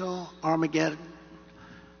fiscal Armageddon.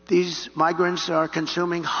 These migrants are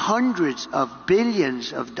consuming hundreds of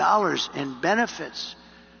billions of dollars in benefits.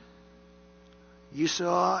 You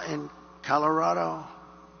saw in Colorado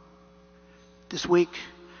this week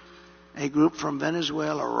a group from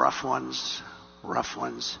Venezuela, rough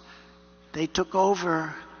ones. They took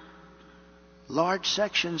over large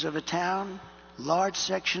sections of a town, large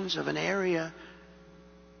sections of an area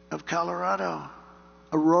of Colorado,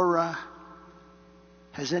 Aurora.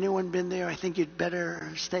 Has anyone been there? I think you'd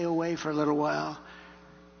better stay away for a little while.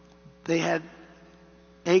 They had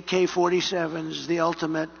AK-47s, the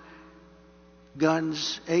ultimate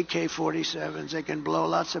guns, AK-47s. They can blow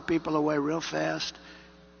lots of people away real fast.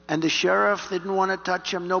 And the sheriff didn't want to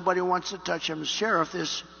touch him. Nobody wants to touch him. Sheriff,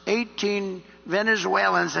 there's 18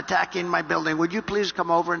 Venezuelans attacking my building. Would you please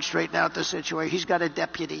come over and straighten out the situation? He's got a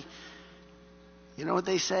deputy. You know what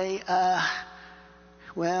they say?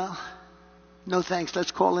 Well, no thanks.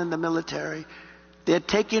 Let's call in the military. They're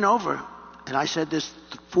taking over. And I said this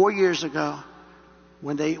 4 years ago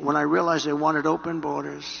when I realized they wanted open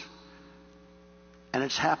borders. And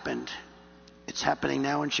it's happened. It's happening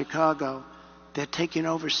now in Chicago. They're taking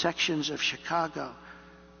over sections of Chicago.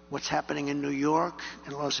 What's happening in New York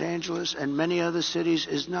and Los Angeles and many other cities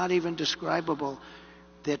is not even describable.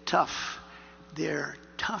 They're tough. They're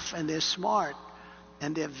tough and they're smart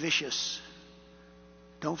and they're vicious.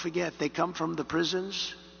 Don't forget, they come from the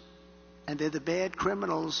prisons and they're the bad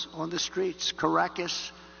criminals on the streets.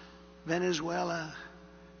 Caracas, Venezuela,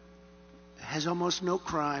 has almost no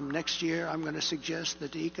crime. Next year, I'm going to suggest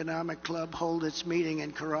that the Economic Club hold its meeting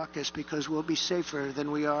in Caracas because we'll be safer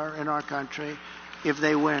than we are in our country if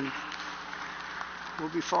they win. We'll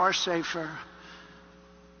be far safer.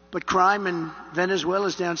 But crime in Venezuela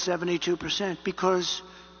is down 72% because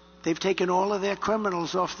they've taken all of their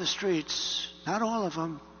criminals off the streets. Not all of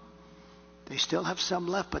them. They still have some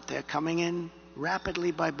left, but they're coming in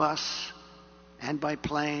rapidly by bus and by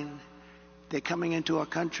plane. They're coming into our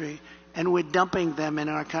country, and we're dumping them in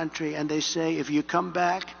our country. And they say, if you come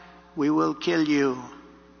back, we will kill you.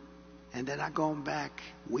 And they're not going back.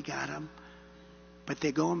 We got them. But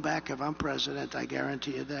they're going back if I'm president, I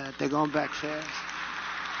guarantee you that. They're going back fast.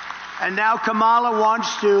 And now Kamala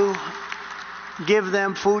wants to give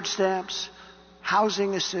them food stamps,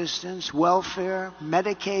 housing assistance, welfare,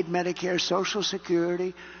 Medicaid, Medicare, Social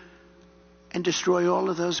Security, and destroy all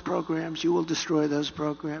of those programs. You will destroy those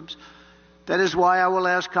programs. That is why I will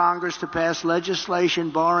ask Congress to pass legislation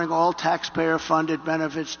barring all taxpayer-funded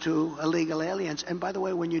benefits to illegal aliens. And by the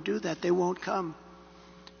way, when you do that, they won't come.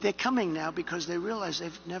 They're coming now because they realize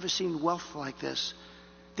they've never seen wealth like this.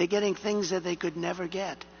 They're getting things that they could never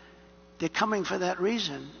get. They're coming for that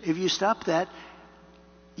reason. If you stop that,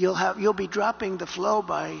 you'll be dropping the flow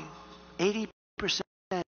by 80%.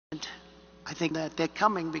 I think that they're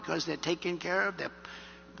coming because they're taken care of.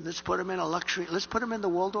 Let's put them in a luxury. Let's put them in the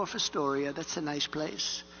Waldorf Astoria. That's a nice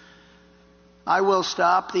place. I will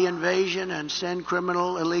stop the invasion and send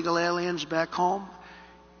criminal illegal aliens back home.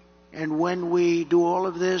 And when we do all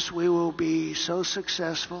of this, we will be so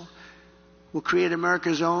successful. We'll create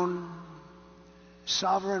America's own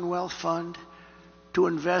sovereign wealth fund to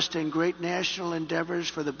invest in great national endeavors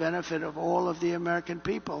for the benefit of all of the American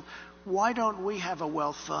people. Why don't we have a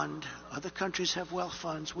wealth fund? Other countries have wealth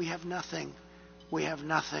funds. We have nothing. We have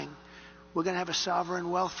nothing. We're going to have a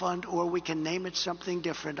sovereign wealth fund, or we can name it something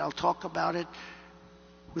different. I'll talk about it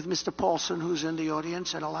with Mr. Paulson, who's in the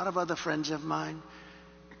audience, and a lot of other friends of mine.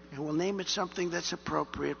 And we'll name it something that's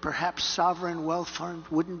appropriate. Perhaps sovereign wealth fund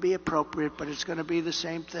wouldn't be appropriate, but it's going to be the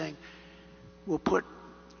same thing. We'll put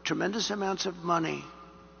tremendous amounts of money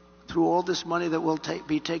through all this money that will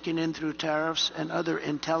be taken in through tariffs and other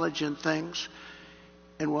intelligent things.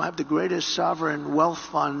 And we'll have the greatest sovereign wealth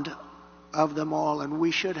fund of them all, and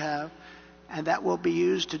we should have. And that will be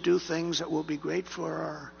used to do things that will be great for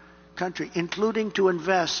our country, including to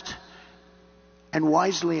invest and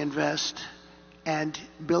wisely invest and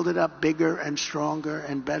build it up bigger and stronger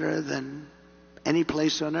and better than any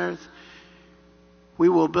place on earth. We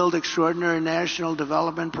will build extraordinary national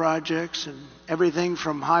development projects and everything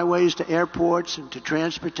from highways to airports and to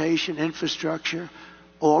transportation, infrastructure,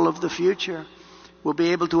 all of the future. We'll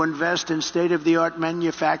be able to invest in state-of-the-art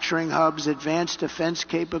manufacturing hubs, advanced defense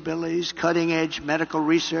capabilities, cutting-edge medical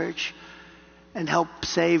research, and help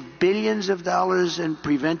save billions of dollars in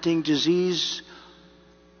preventing disease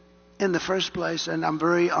in the first place. And I'm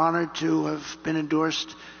very honored to have been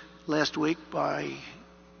endorsed last week by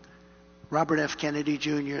Robert F. Kennedy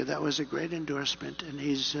Jr. That was a great endorsement, and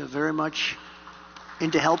he's very much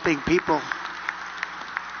into helping people.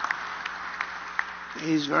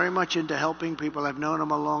 He's very much into helping people. I've known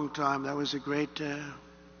him a long time. That was a great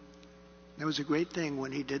thing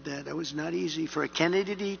when he did that. That was not easy for a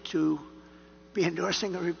Kennedy to be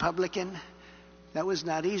endorsing a Republican. That was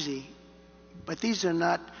not easy. But these are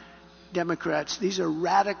not Democrats. These are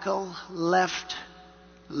radical left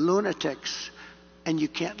lunatics, and you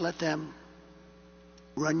can't let them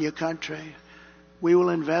run your country. We will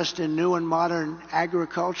invest in new and modern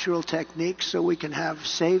agricultural techniques so we can have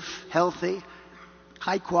safe, healthy,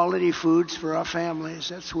 high-quality foods for our families.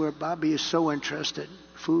 That's where Bobby is so interested,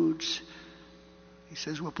 foods. He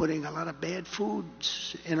says we're putting a lot of bad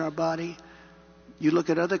foods in our body. You look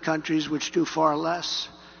at other countries which do far less,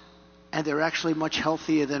 and they're actually much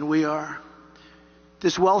healthier than we are.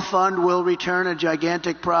 This wealth fund will return a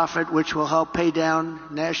gigantic profit which will help pay down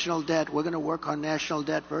national debt. We're going to work on national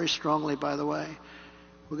debt very strongly, by the way.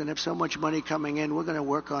 We're going to have so much money coming in. We're going to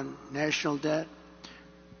work on national debt.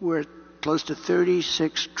 We're close to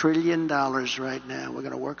 $36 trillion right now. We're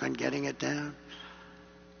going to work on getting it down.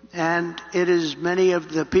 And it is many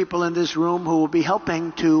of the people in this room who will be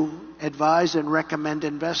helping to advise and recommend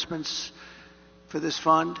investments for this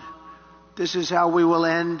fund. This is how we will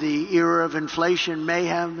end the era of inflation,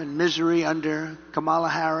 mayhem, and misery under Kamala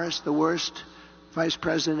Harris, the worst vice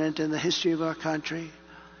president in the history of our country,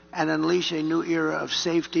 and unleash a new era of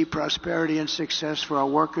safety, prosperity, and success for our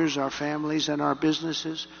workers, our families, and our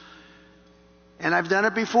businesses. And I've done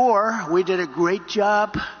it before. We did a great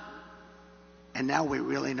job, and now we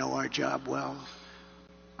really know our job well.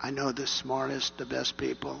 I know the smartest, the best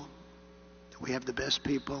people. We have the best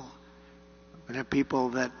people. We have people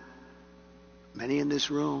that, many in this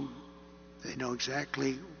room, they know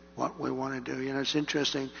exactly what we want to do. You know, it's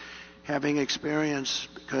interesting having experience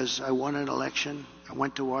because I won an election. I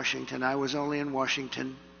went to Washington. I was only in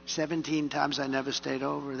Washington 17 times I never stayed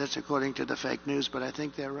over. That's according to the fake news, but I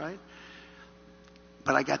think they're right.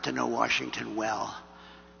 But I got to know Washington well.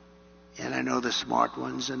 And I know the smart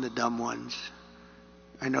ones and the dumb ones.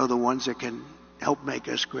 I know the ones that can help make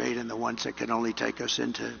us great and the ones that can only take us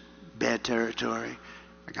into bad territory.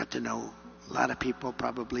 I got to know a lot of people,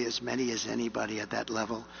 probably as many as anybody at that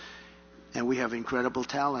level. And we have incredible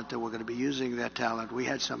talent, and we're going to be using that talent. We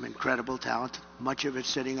had some incredible talent, much of it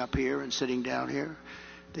sitting up here and sitting down here.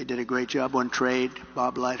 They did a great job on trade.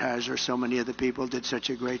 Bob Lighthizer, so many other people did such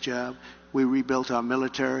a great job. We rebuilt our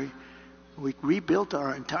military. We rebuilt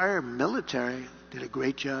our entire military, did a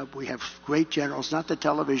great job. We have great generals, not the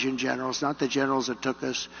television generals, not the generals that took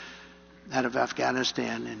us out of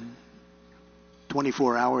Afghanistan in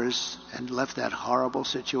 24 hours and left that horrible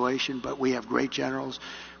situation, but we have great generals.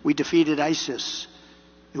 We defeated ISIS.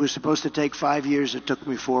 It was supposed to take 5 years. It took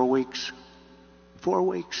me 4 weeks. 4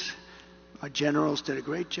 weeks. Our generals did a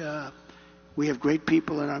great job. We have great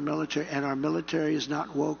people in our military, and our military is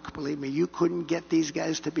not woke. Believe me, you couldn't get these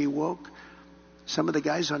guys to be woke. Some of the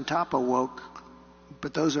guys on top are woke,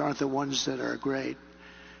 but those aren't the ones that are great.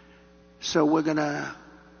 So we're going to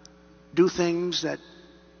do things that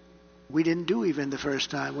we didn't do even the first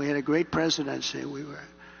time. We had a great presidency. There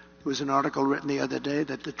was an article written the other day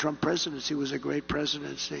that the Trump presidency was a great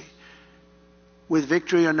presidency. With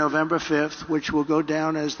victory on November 5th, which will go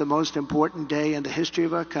down as the most important day in the history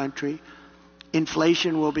of our country,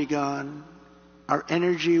 inflation will be gone. Our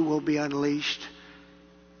energy will be unleashed.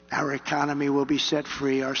 Our economy will be set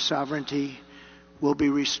free. Our sovereignty will be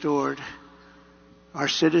restored. Our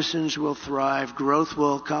citizens will thrive. Growth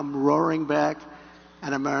will come roaring back.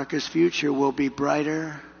 And America's future will be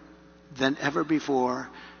brighter than ever before.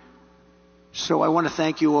 So I want to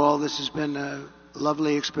thank you all. This has been a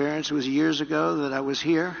lovely experience. It was years ago that I was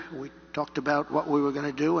here. We talked about what we were going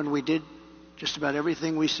to do, and we did just about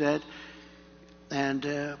everything we said. And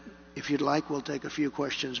if you'd like, we'll take a few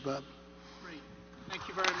questions, Bob. Great. Thank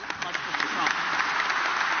you very much, Mr. Trump.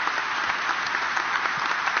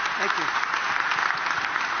 Thank you.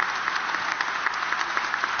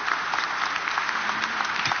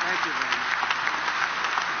 Thank you very much.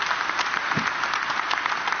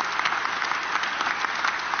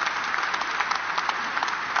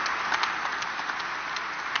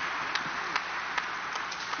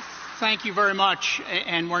 Thank you very much.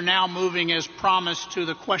 And we're now moving, as promised, to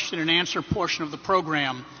the question and answer portion of the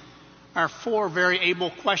program. Our 4 very able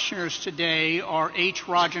questioners today are H.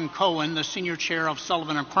 Rajan Cohen, the Senior Chair of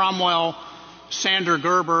Sullivan & Cromwell, Sandra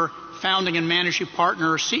Gerber, Founding and Managing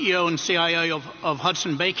Partner, CEO and CIO of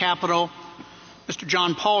Hudson Bay Capital, Mr.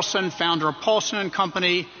 John Paulson, founder of Paulson &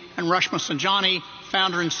 Company, and Rashma Sanjani,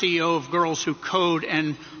 founder and CEO of Girls Who Code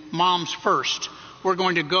and Moms First. We're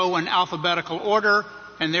going to go in alphabetical order,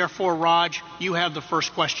 and therefore, Raj, you have the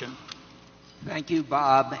first question. Thank you,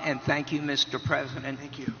 Bob, and thank you, Mr. President.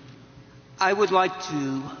 Thank you. I would like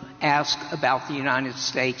to ask about the United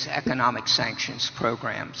States economic sanctions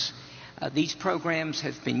programs. These programs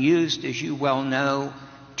have been used, as you well know,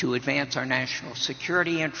 to advance our national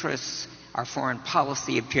security interests, our foreign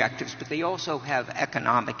policy objectives, but they also have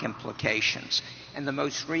economic implications. And the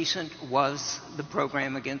most recent was the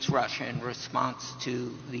program against Russia in response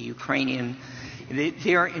to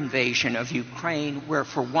their invasion of Ukraine, where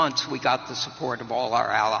for once we got the support of all our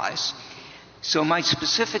allies. So my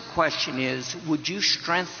specific question is, would you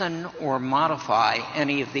strengthen or modify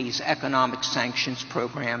any of these economic sanctions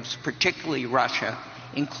programs, particularly Russia,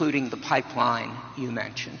 including the pipeline you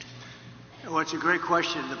mentioned? Well, it's a great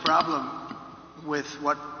question. The problem with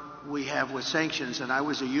what we have with sanctions, and I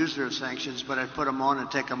was a user of sanctions, but I put them on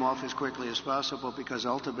and take them off as quickly as possible because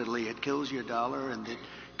ultimately it kills your dollar and it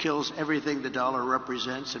kills everything the dollar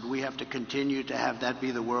represents, and we have to continue to have that be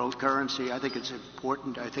the world currency. I think it's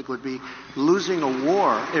important. I think it would be losing a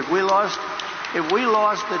war. If we lost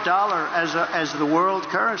the dollar as the world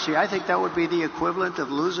currency, I think that would be the equivalent of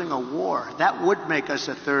losing a war. That would make us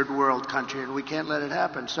a third world country, and we can't let it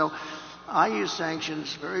happen. So I use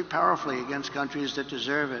sanctions very powerfully against countries that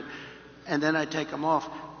deserve it, and then I take them off.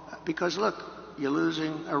 Because, look, you're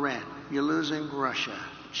losing Iran. You're losing Russia.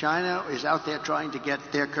 China is out there trying to get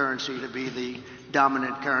their currency to be the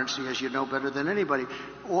dominant currency, as you know better than anybody.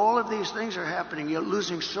 All of these things are happening. You're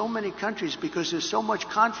losing so many countries because there's so much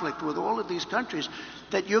conflict with all of these countries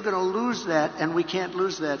that you're going to lose that, and we can't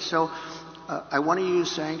lose that. So I want to use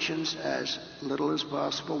sanctions as little as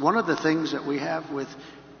possible. One of the things that we have with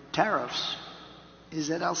tariffs is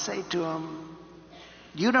that I'll say to them,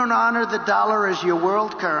 you don't honor the dollar as your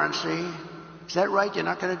world currency. Is that right? You're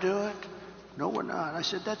not going to do it? No, we're not. I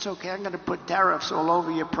said, that's okay. I'm going to put tariffs all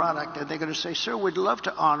over your product. And they're going to say, sir, we'd love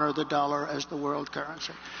to honor the dollar as the world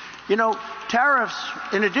currency. You know, tariffs,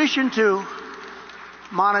 in addition to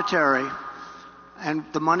monetary and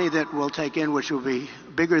the money that we'll take in, which will be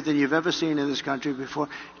bigger than you've ever seen in this country before,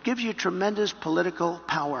 gives you tremendous political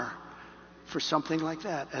power for something like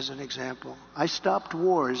that, as an example. I stopped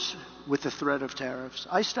wars with the threat of tariffs.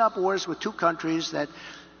 I stopped wars with two countries that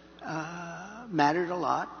mattered a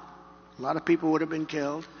lot. A lot of people would have been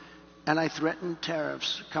killed. And I threatened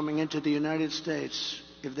tariffs coming into the United States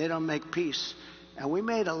if they don't make peace. And we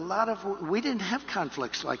made a lot of... We didn't have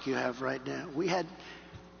conflicts like you have right now. We had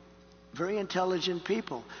very intelligent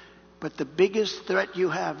people. But the biggest threat you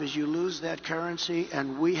have is you lose that currency,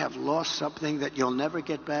 and we have lost something that you'll never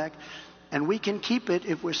get back. And we can keep it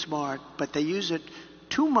if we're smart, but they use it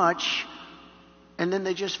too much, and then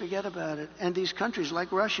they just forget about it. And these countries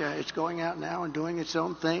like Russia, it's going out now and doing its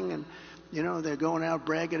own thing, and you know, they're going out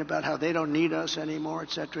bragging about how they don't need us anymore,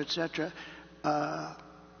 et cetera, et cetera.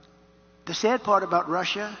 The sad part about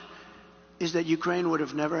Russia is that Ukraine would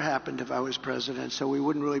have never happened if I was president, so we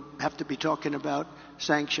wouldn't really have to be talking about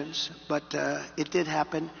sanctions. But it did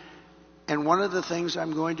happen. And one of the things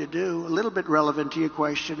I'm going to do, a little bit relevant to your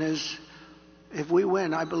question, is if we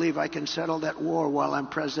win, I believe I can settle that war while I'm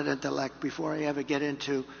president-elect. Before I ever get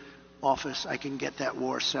into office, I can get that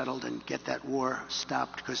war settled and get that war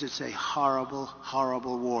stopped, because it's a horrible,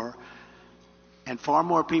 horrible war. And far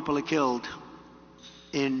more people are killed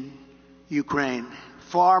in Ukraine,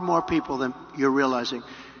 far more people than you're realizing.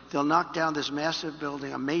 They'll knock down this massive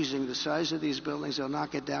building, amazing, the size of these buildings, they'll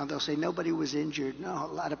knock it down. They'll say nobody was injured. No,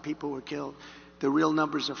 a lot of people were killed. The real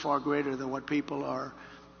numbers are far greater than what people are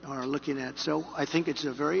looking at. So I think it's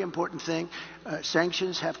a very important thing.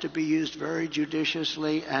 Sanctions have to be used very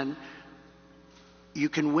judiciously, and you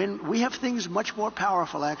can win. We have things much more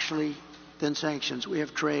powerful, actually, than sanctions. We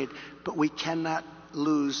have trade, but we cannot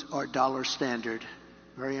lose our dollar standard.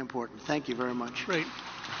 Very important. Thank you very much. Great.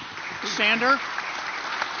 Sander?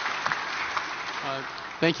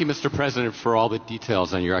 Thank you, Mr. President, for all the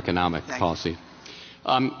details on your economic policy.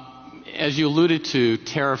 As you alluded to,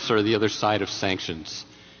 tariffs are the other side of sanctions.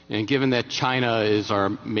 And given that China is our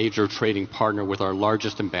major trading partner with our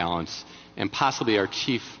largest imbalance and possibly our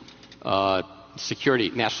chief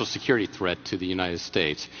national security threat to the United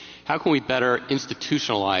States, how can we better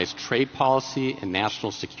institutionalize trade policy and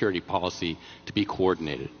national security policy to be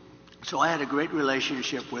coordinated? So I had a great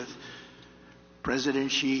relationship with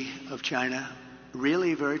President Xi of China,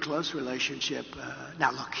 really very close relationship.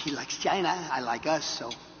 Now, look, he likes China, I like us,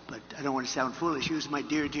 so... But I don't want to sound foolish. He was my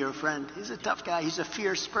dear, dear friend. He's a tough guy. He's a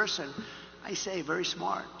fierce person. I say very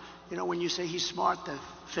smart. You know, when you say he's smart, the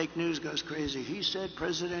fake news goes crazy. He said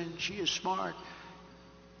President Xi is smart.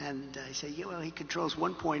 And I say, yeah, well, he controls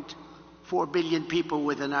 1.4 billion people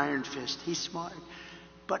with an iron fist. He's smart.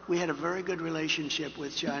 But we had a very good relationship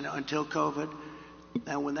with China until COVID.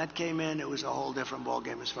 And when that came in, it was a whole different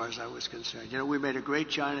ballgame as far as I was concerned. You know, we made a great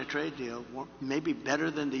China trade deal, maybe better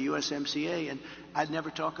than the USMCA, and I'd never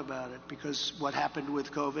talk about it because what happened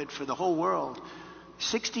with COVID for the whole world,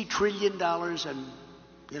 $60 trillion and,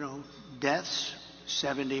 you know, deaths,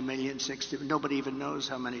 70 million, 60, nobody even knows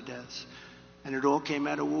how many deaths. And it all came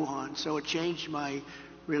out of Wuhan. So it changed my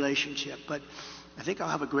relationship. But I think I'll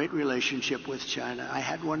have a great relationship with China. I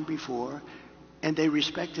had one before. And they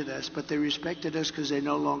respected us, but they respected us because they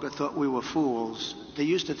no longer thought we were fools. They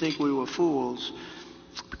used to think we were fools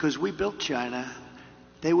because we built China.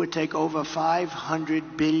 They would take over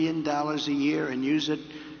 $500 billion a year and use it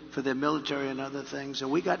for their military and other things. And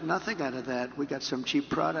we got nothing out of that. We got some cheap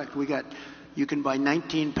product. You can buy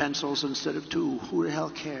 19 pencils instead of 2. Who the hell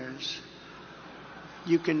cares?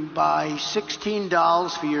 You can buy 16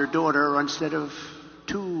 dolls for your daughter instead of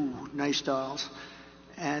 2 nice dolls.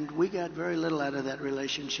 And we got very little out of that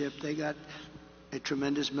relationship. They got a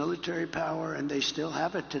tremendous military power, and they still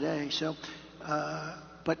have it today. So,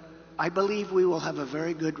 but I believe we will have a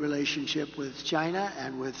very good relationship with China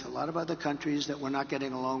and with a lot of other countries that we're not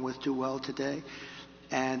getting along with too well today.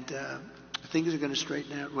 And things are going to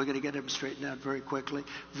straighten out. We're going to get them straightened out very quickly.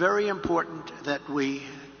 Very important that we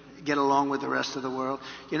get along with the rest of the world.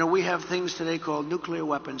 You know, we have things today called nuclear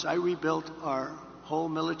weapons. I rebuilt our whole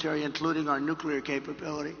military, including our nuclear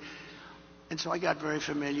capability. And so I got very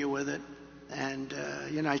familiar with it. And,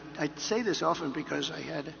 you know, I say this often because I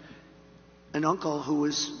had an uncle who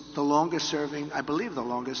was the longest serving, I believe the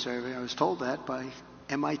longest serving, I was told that by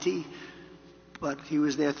MIT. But he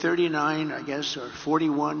was there 39, I guess, or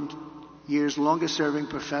 41 years, longest serving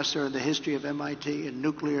professor in the history of MIT. And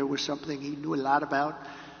nuclear was something he knew a lot about.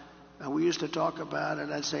 And we used to talk about it.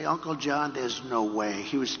 I'd say, Uncle John, there's no way.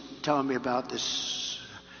 He was telling me about this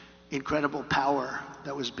incredible power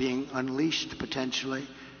that was being unleashed potentially.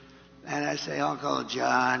 And I say, Uncle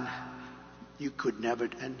John, you could never.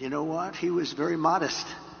 And you know what? He was very modest,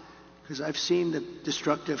 because I've seen the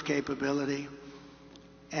destructive capability.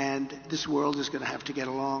 And this world is going to have to get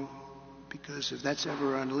along, because if that's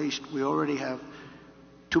ever unleashed, we already have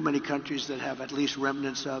too many countries that have at least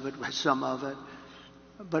remnants of it, some of it.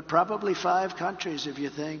 But probably 5 countries, if you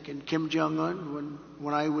think. And Kim Jong-un,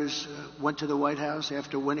 when I went to the White House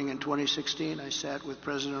after winning in 2016, I sat with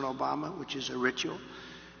President Obama, which is a ritual.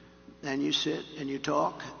 And you sit and you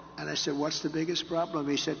talk. And I said, what's the biggest problem?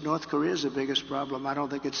 He said, North Korea is the biggest problem. I don't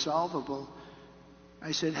think it's solvable.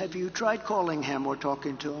 I said, have you tried calling him or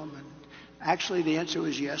talking to him? And actually, the answer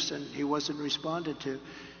was yes, and he wasn't responded to.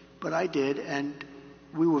 But I did, and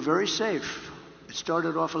we were very safe. It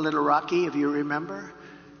started off a little rocky, if you remember.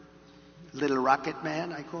 Little Rocket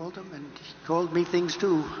Man, I called him, and he called me things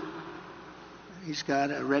too. He's got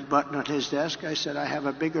a red button on his desk. I said, I have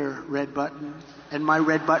a bigger red button, and my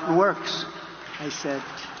red button works. I said,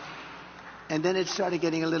 and then it started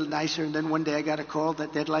getting a little nicer, and then one day I got a call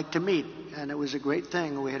that they'd like to meet, and it was a great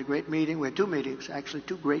thing. We had a great meeting. We had 2 meetings, actually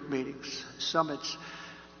 2 great meetings, summits,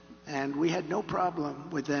 and we had no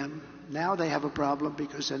problem with them. Now they have a problem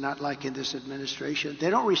because they're not liking this administration. They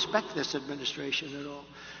don't respect this administration at all.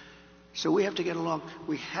 So we have to get along.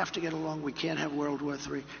 We have to get along. We can't have World War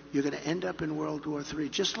III. You're going to end up in World War III.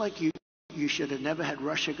 Just like you should have never had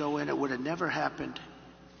Russia go in. It would have never happened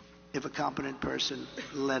if a competent person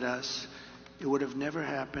led us. It would have never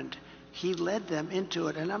happened. He led them into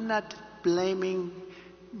it. And I'm not blaming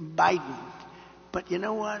Biden. But you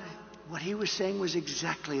know what? What he was saying was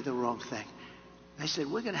exactly the wrong thing. I said,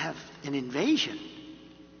 we're going to have an invasion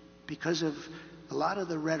because of a lot of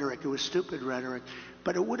the rhetoric. It was stupid rhetoric.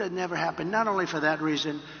 But it would have never happened. Not only for that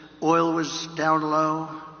reason, oil was down low.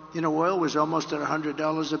 You know, oil was almost at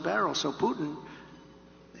 $100 a barrel. So Putin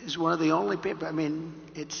is one of the only people. I mean,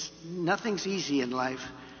 nothing's easy in life.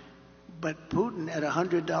 But Putin at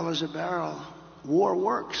 $100 a barrel, war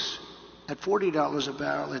works. At $40 a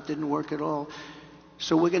barrel, it didn't work at all.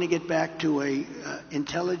 So we're going to get back to a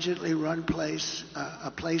intelligently run place, a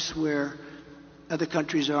place where other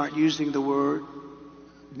countries aren't using the word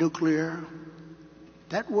nuclear.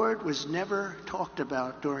 That word was never talked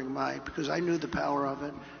about because I knew the power of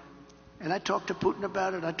it. And I talked to Putin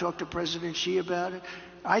about it. I talked to President Xi about it.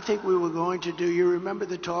 I think we were going to you remember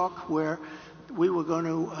the talk where we were going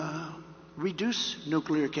to reduce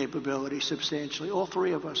nuclear capability substantially. All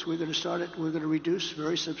 3 of us. We're going to start it. We're going to reduce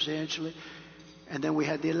very substantially. And then we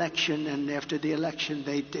had the election, and after the election,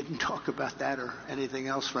 they didn't talk about that or anything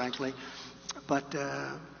else, frankly. But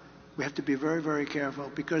we have to be very, very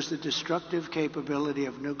careful, because the destructive capability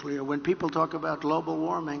of nuclear, when people talk about global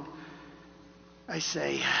warming, I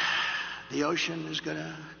say the ocean is going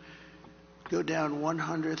to go down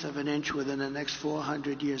 1/100th of an inch within the next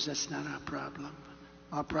 400 years. That's not our problem.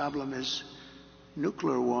 Our problem is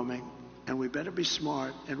nuclear warming, and we better be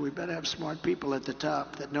smart, and we better have smart people at the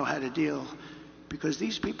top that know how to deal, because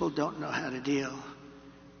these people don't know how to deal.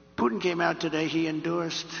 Putin came out today, he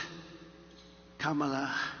endorsed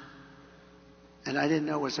Kamala. And I didn't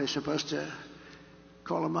know, was I supposed to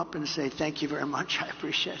call him up and say, thank you very much, I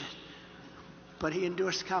appreciate it. But he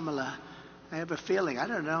endorsed Kamala. I have a feeling, I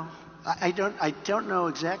don't know. I don't know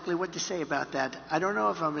exactly what to say about that. I don't know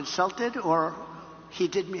if I'm insulted or he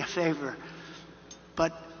did me a favor.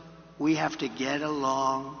 But we have to get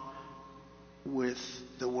along with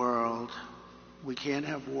the world. We can't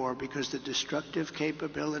have war, because the destructive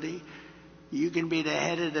capability, you can be the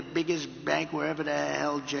head of the biggest bank wherever the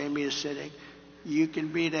hell Jamie is sitting. You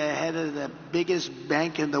can be the head of the biggest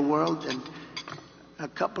bank in the world, and a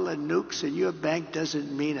couple of nukes and your bank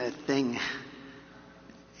doesn't mean a thing.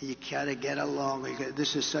 You got to get along.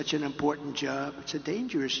 This is such an important job. It's a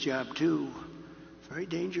dangerous job, too. Very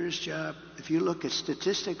dangerous job. If you look at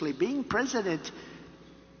statistically, being president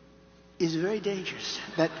is very dangerous.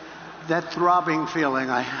 That throbbing feeling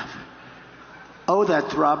I have. Oh, that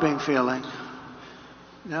throbbing feeling.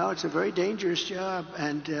 No, it's a very dangerous job,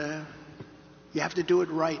 and you have to do it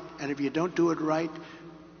right. And if you don't do it right,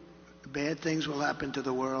 bad things will happen to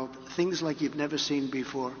the world. Things like you've never seen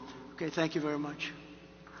before. Okay, thank you very much.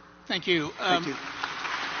 Thank you. Thank you.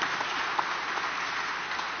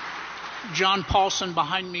 John Paulson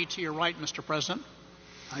behind me to your right, Mr. President.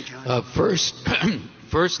 Hi, John.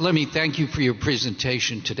 First, let me thank you for your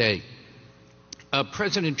presentation today.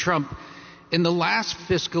 President Trump, in the last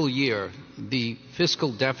fiscal year, the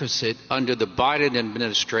fiscal deficit under the Biden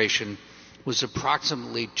administration was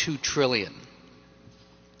approximately $2 trillion.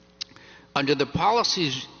 Under the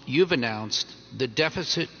policies you've announced, the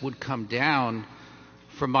deficit would come down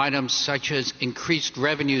from items such as increased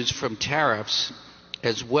revenues from tariffs,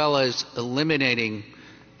 as well as eliminating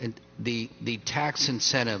the tax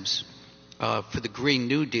incentives for the Green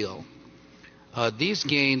New Deal. These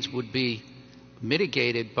gains would be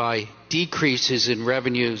mitigated by decreases in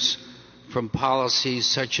revenues from policies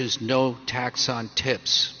such as no tax on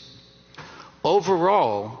tips.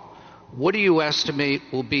 Overall, what do you estimate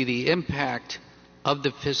will be the impact of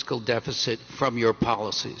the fiscal deficit from your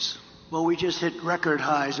policies? Well, we just hit record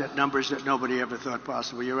highs at numbers that nobody ever thought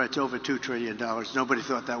possible. You're right, it's over $2 trillion. Nobody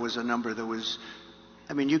thought that was a number that was,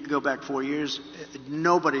 I mean, you can go back 4 years,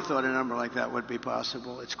 nobody thought a number like that would be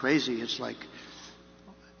possible. It's crazy. It's like,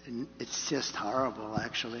 it's just horrible,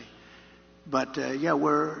 actually. But yeah,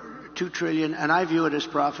 we're $2 trillion, and I view it as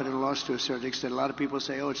profit and loss to a certain extent. A lot of people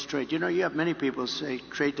say, oh, it's trade. You know, you have many people say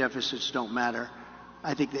trade deficits don't matter.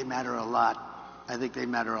 I think they matter a lot. I think they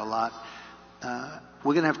matter a lot.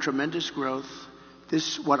 We're going to have tremendous growth.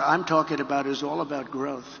 What I'm talking about is all about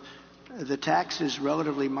growth. The tax is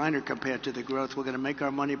relatively minor compared to the growth. We're going to make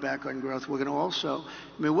our money back on growth. We're going to also,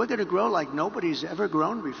 we're going to grow like nobody's ever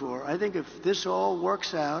grown before. I think if this all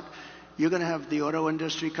works out, you're going to have the auto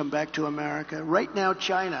industry come back to America. Right now,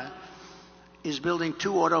 China is building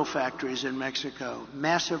 2 auto factories in Mexico,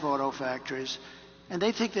 massive auto factories, and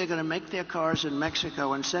they think they're going to make their cars in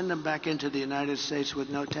Mexico and send them back into the United States with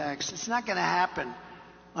no tax. It's not going to happen.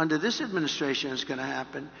 Under this administration, it's going to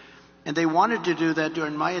happen. And they wanted to do that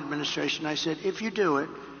during my administration. I said, if you do it,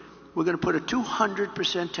 we're going to put a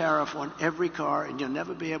 200% tariff on every car, and you'll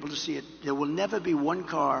never be able to see it. There will never be one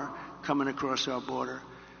car coming across our border.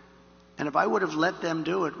 And if I would have let them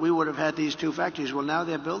do it, we would have had these 2 factories. Well, now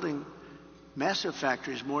they're building massive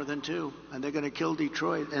factories, more than 2, and they're going to kill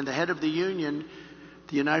Detroit. And the head of the union,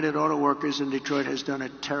 the United Auto Workers in Detroit, has done a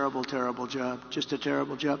terrible, terrible job, just a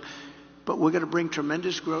terrible job. But we're going to bring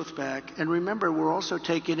tremendous growth back. And remember, we're also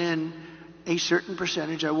taking in a certain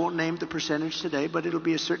percentage. I won't name the percentage today, but it'll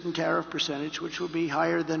be a certain tariff percentage, which will be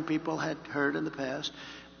higher than people had heard in the past.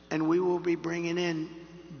 And we will be bringing in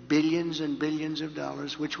billions and billions of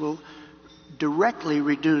dollars, which will directly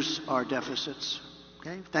reduce our deficits.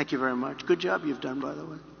 Okay? Thank you very much. Good job you've done, by the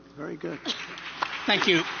way. Very good. Thank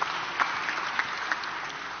you.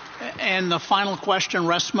 And the final question,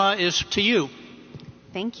 Resma, is to you.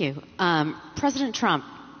 Thank you. President Trump,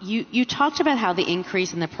 you talked about how the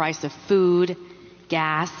increase in the price of food,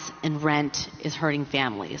 gas, and rent is hurting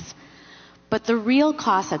families. But the real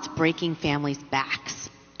cost that's breaking families' backs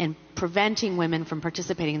and preventing women from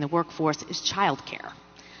participating in the workforce is childcare.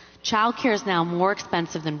 Childcare is now more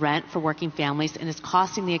expensive than rent for working families and is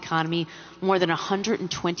costing the economy more than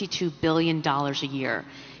 $122 billion a year,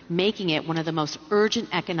 making it one of the most urgent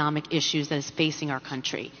economic issues that is facing our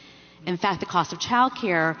country. In fact, the cost of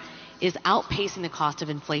childcare is outpacing the cost of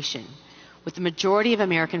inflation, with the majority of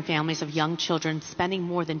American families of young children spending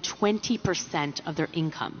more than 20% of their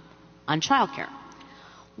income on childcare.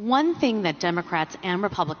 One thing that Democrats and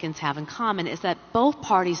Republicans have in common is that both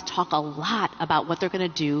parties talk a lot about what they're going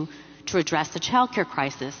to do to address the childcare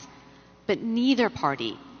crisis, but neither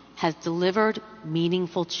party has delivered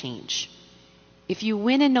meaningful change. If you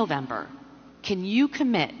win in November, can you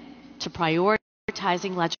commit to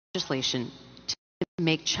prioritizing legislation to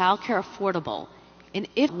make childcare affordable? And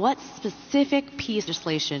if what specific piece of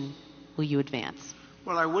legislation will you advance?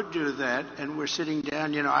 Well, I would do that, and we're sitting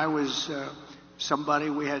down. You know, I was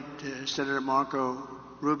we had Senator Marco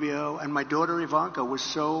Rubio, and my daughter Ivanka was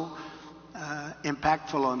so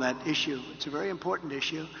impactful on that issue. It's a very important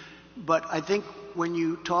issue. But I think when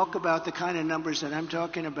you talk about the kind of numbers that I'm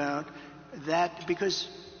talking about, that, because,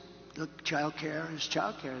 look, childcare is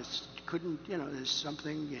childcare. There's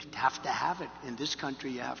something, you have to have it. In this country,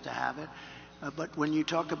 you have to have it. But when you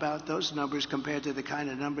talk about those numbers compared to the kind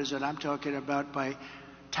of numbers that I'm talking about by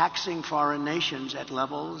taxing foreign nations at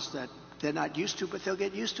levels that they're not used to, but they'll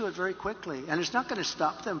get used to it very quickly. And it's not going to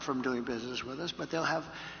stop them from doing business with us, but they'll have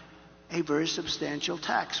a very substantial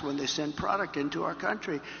tax when they send product into our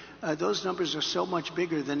country. Those numbers are so much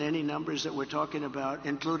bigger than any numbers that we're talking about,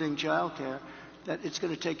 including childcare, that it's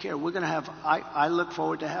going to take care. We're going to have, I look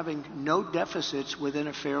forward to having no deficits within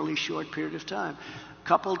a fairly short period of time,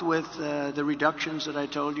 coupled with the reductions that I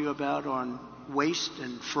told you about on waste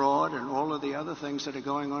and fraud and all of the other things that are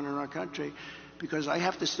going on in our country. Because I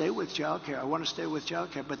have to stay with childcare. I want to stay with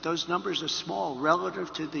childcare. But those numbers are small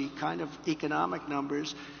relative to the kind of economic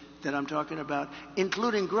numbers that I'm talking about,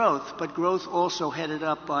 including growth, but growth also headed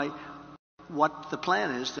up by what the plan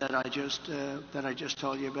is that I just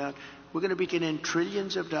told you about. We're going to be getting in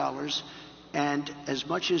trillions of dollars And as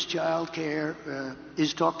much as child care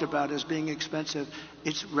is talked about as being expensive,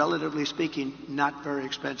 it's relatively speaking not very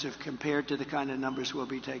expensive compared to the kind of numbers we'll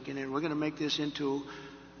be taking in. We're going to make this into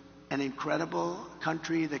an incredible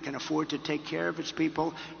country that can afford to take care of its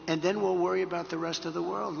people, and then we'll worry about the rest of the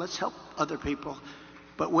world. Let's help other people.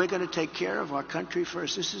 But we're going to take care of our country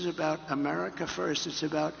first. This is about America first. It's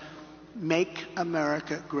about make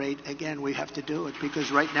America great again. We have to do it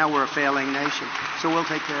because right now we're a failing nation. So we'll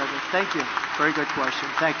take care of it. Thank you. Very good question.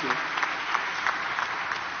 Thank you.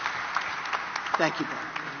 Thank you, Bob.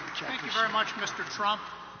 Thank you very much, Mr. Trump.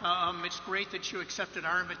 It's great that you accepted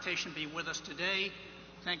our invitation to be with us today.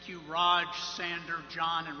 Thank you, Raj, Sander,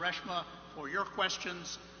 John, and Reshma, for your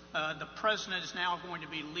questions. The President is now going to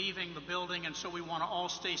be leaving the building, and so we want to all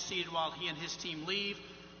stay seated while he and his team leave.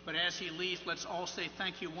 But as he leaves, let's all say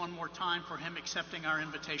thank you one more time for him accepting our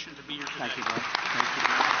invitation to be here today. Thank you, Bob. Thank you.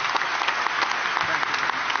 Thank you.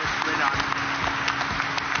 It's a great honor.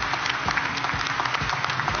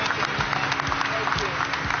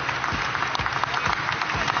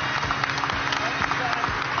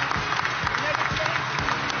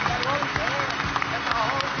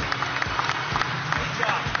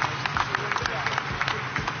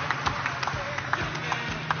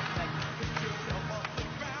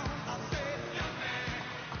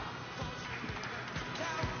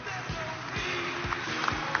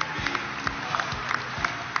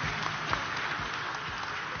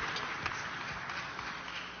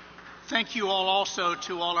 Thank you all also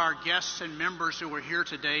to all our guests and members who were here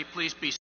today. Please be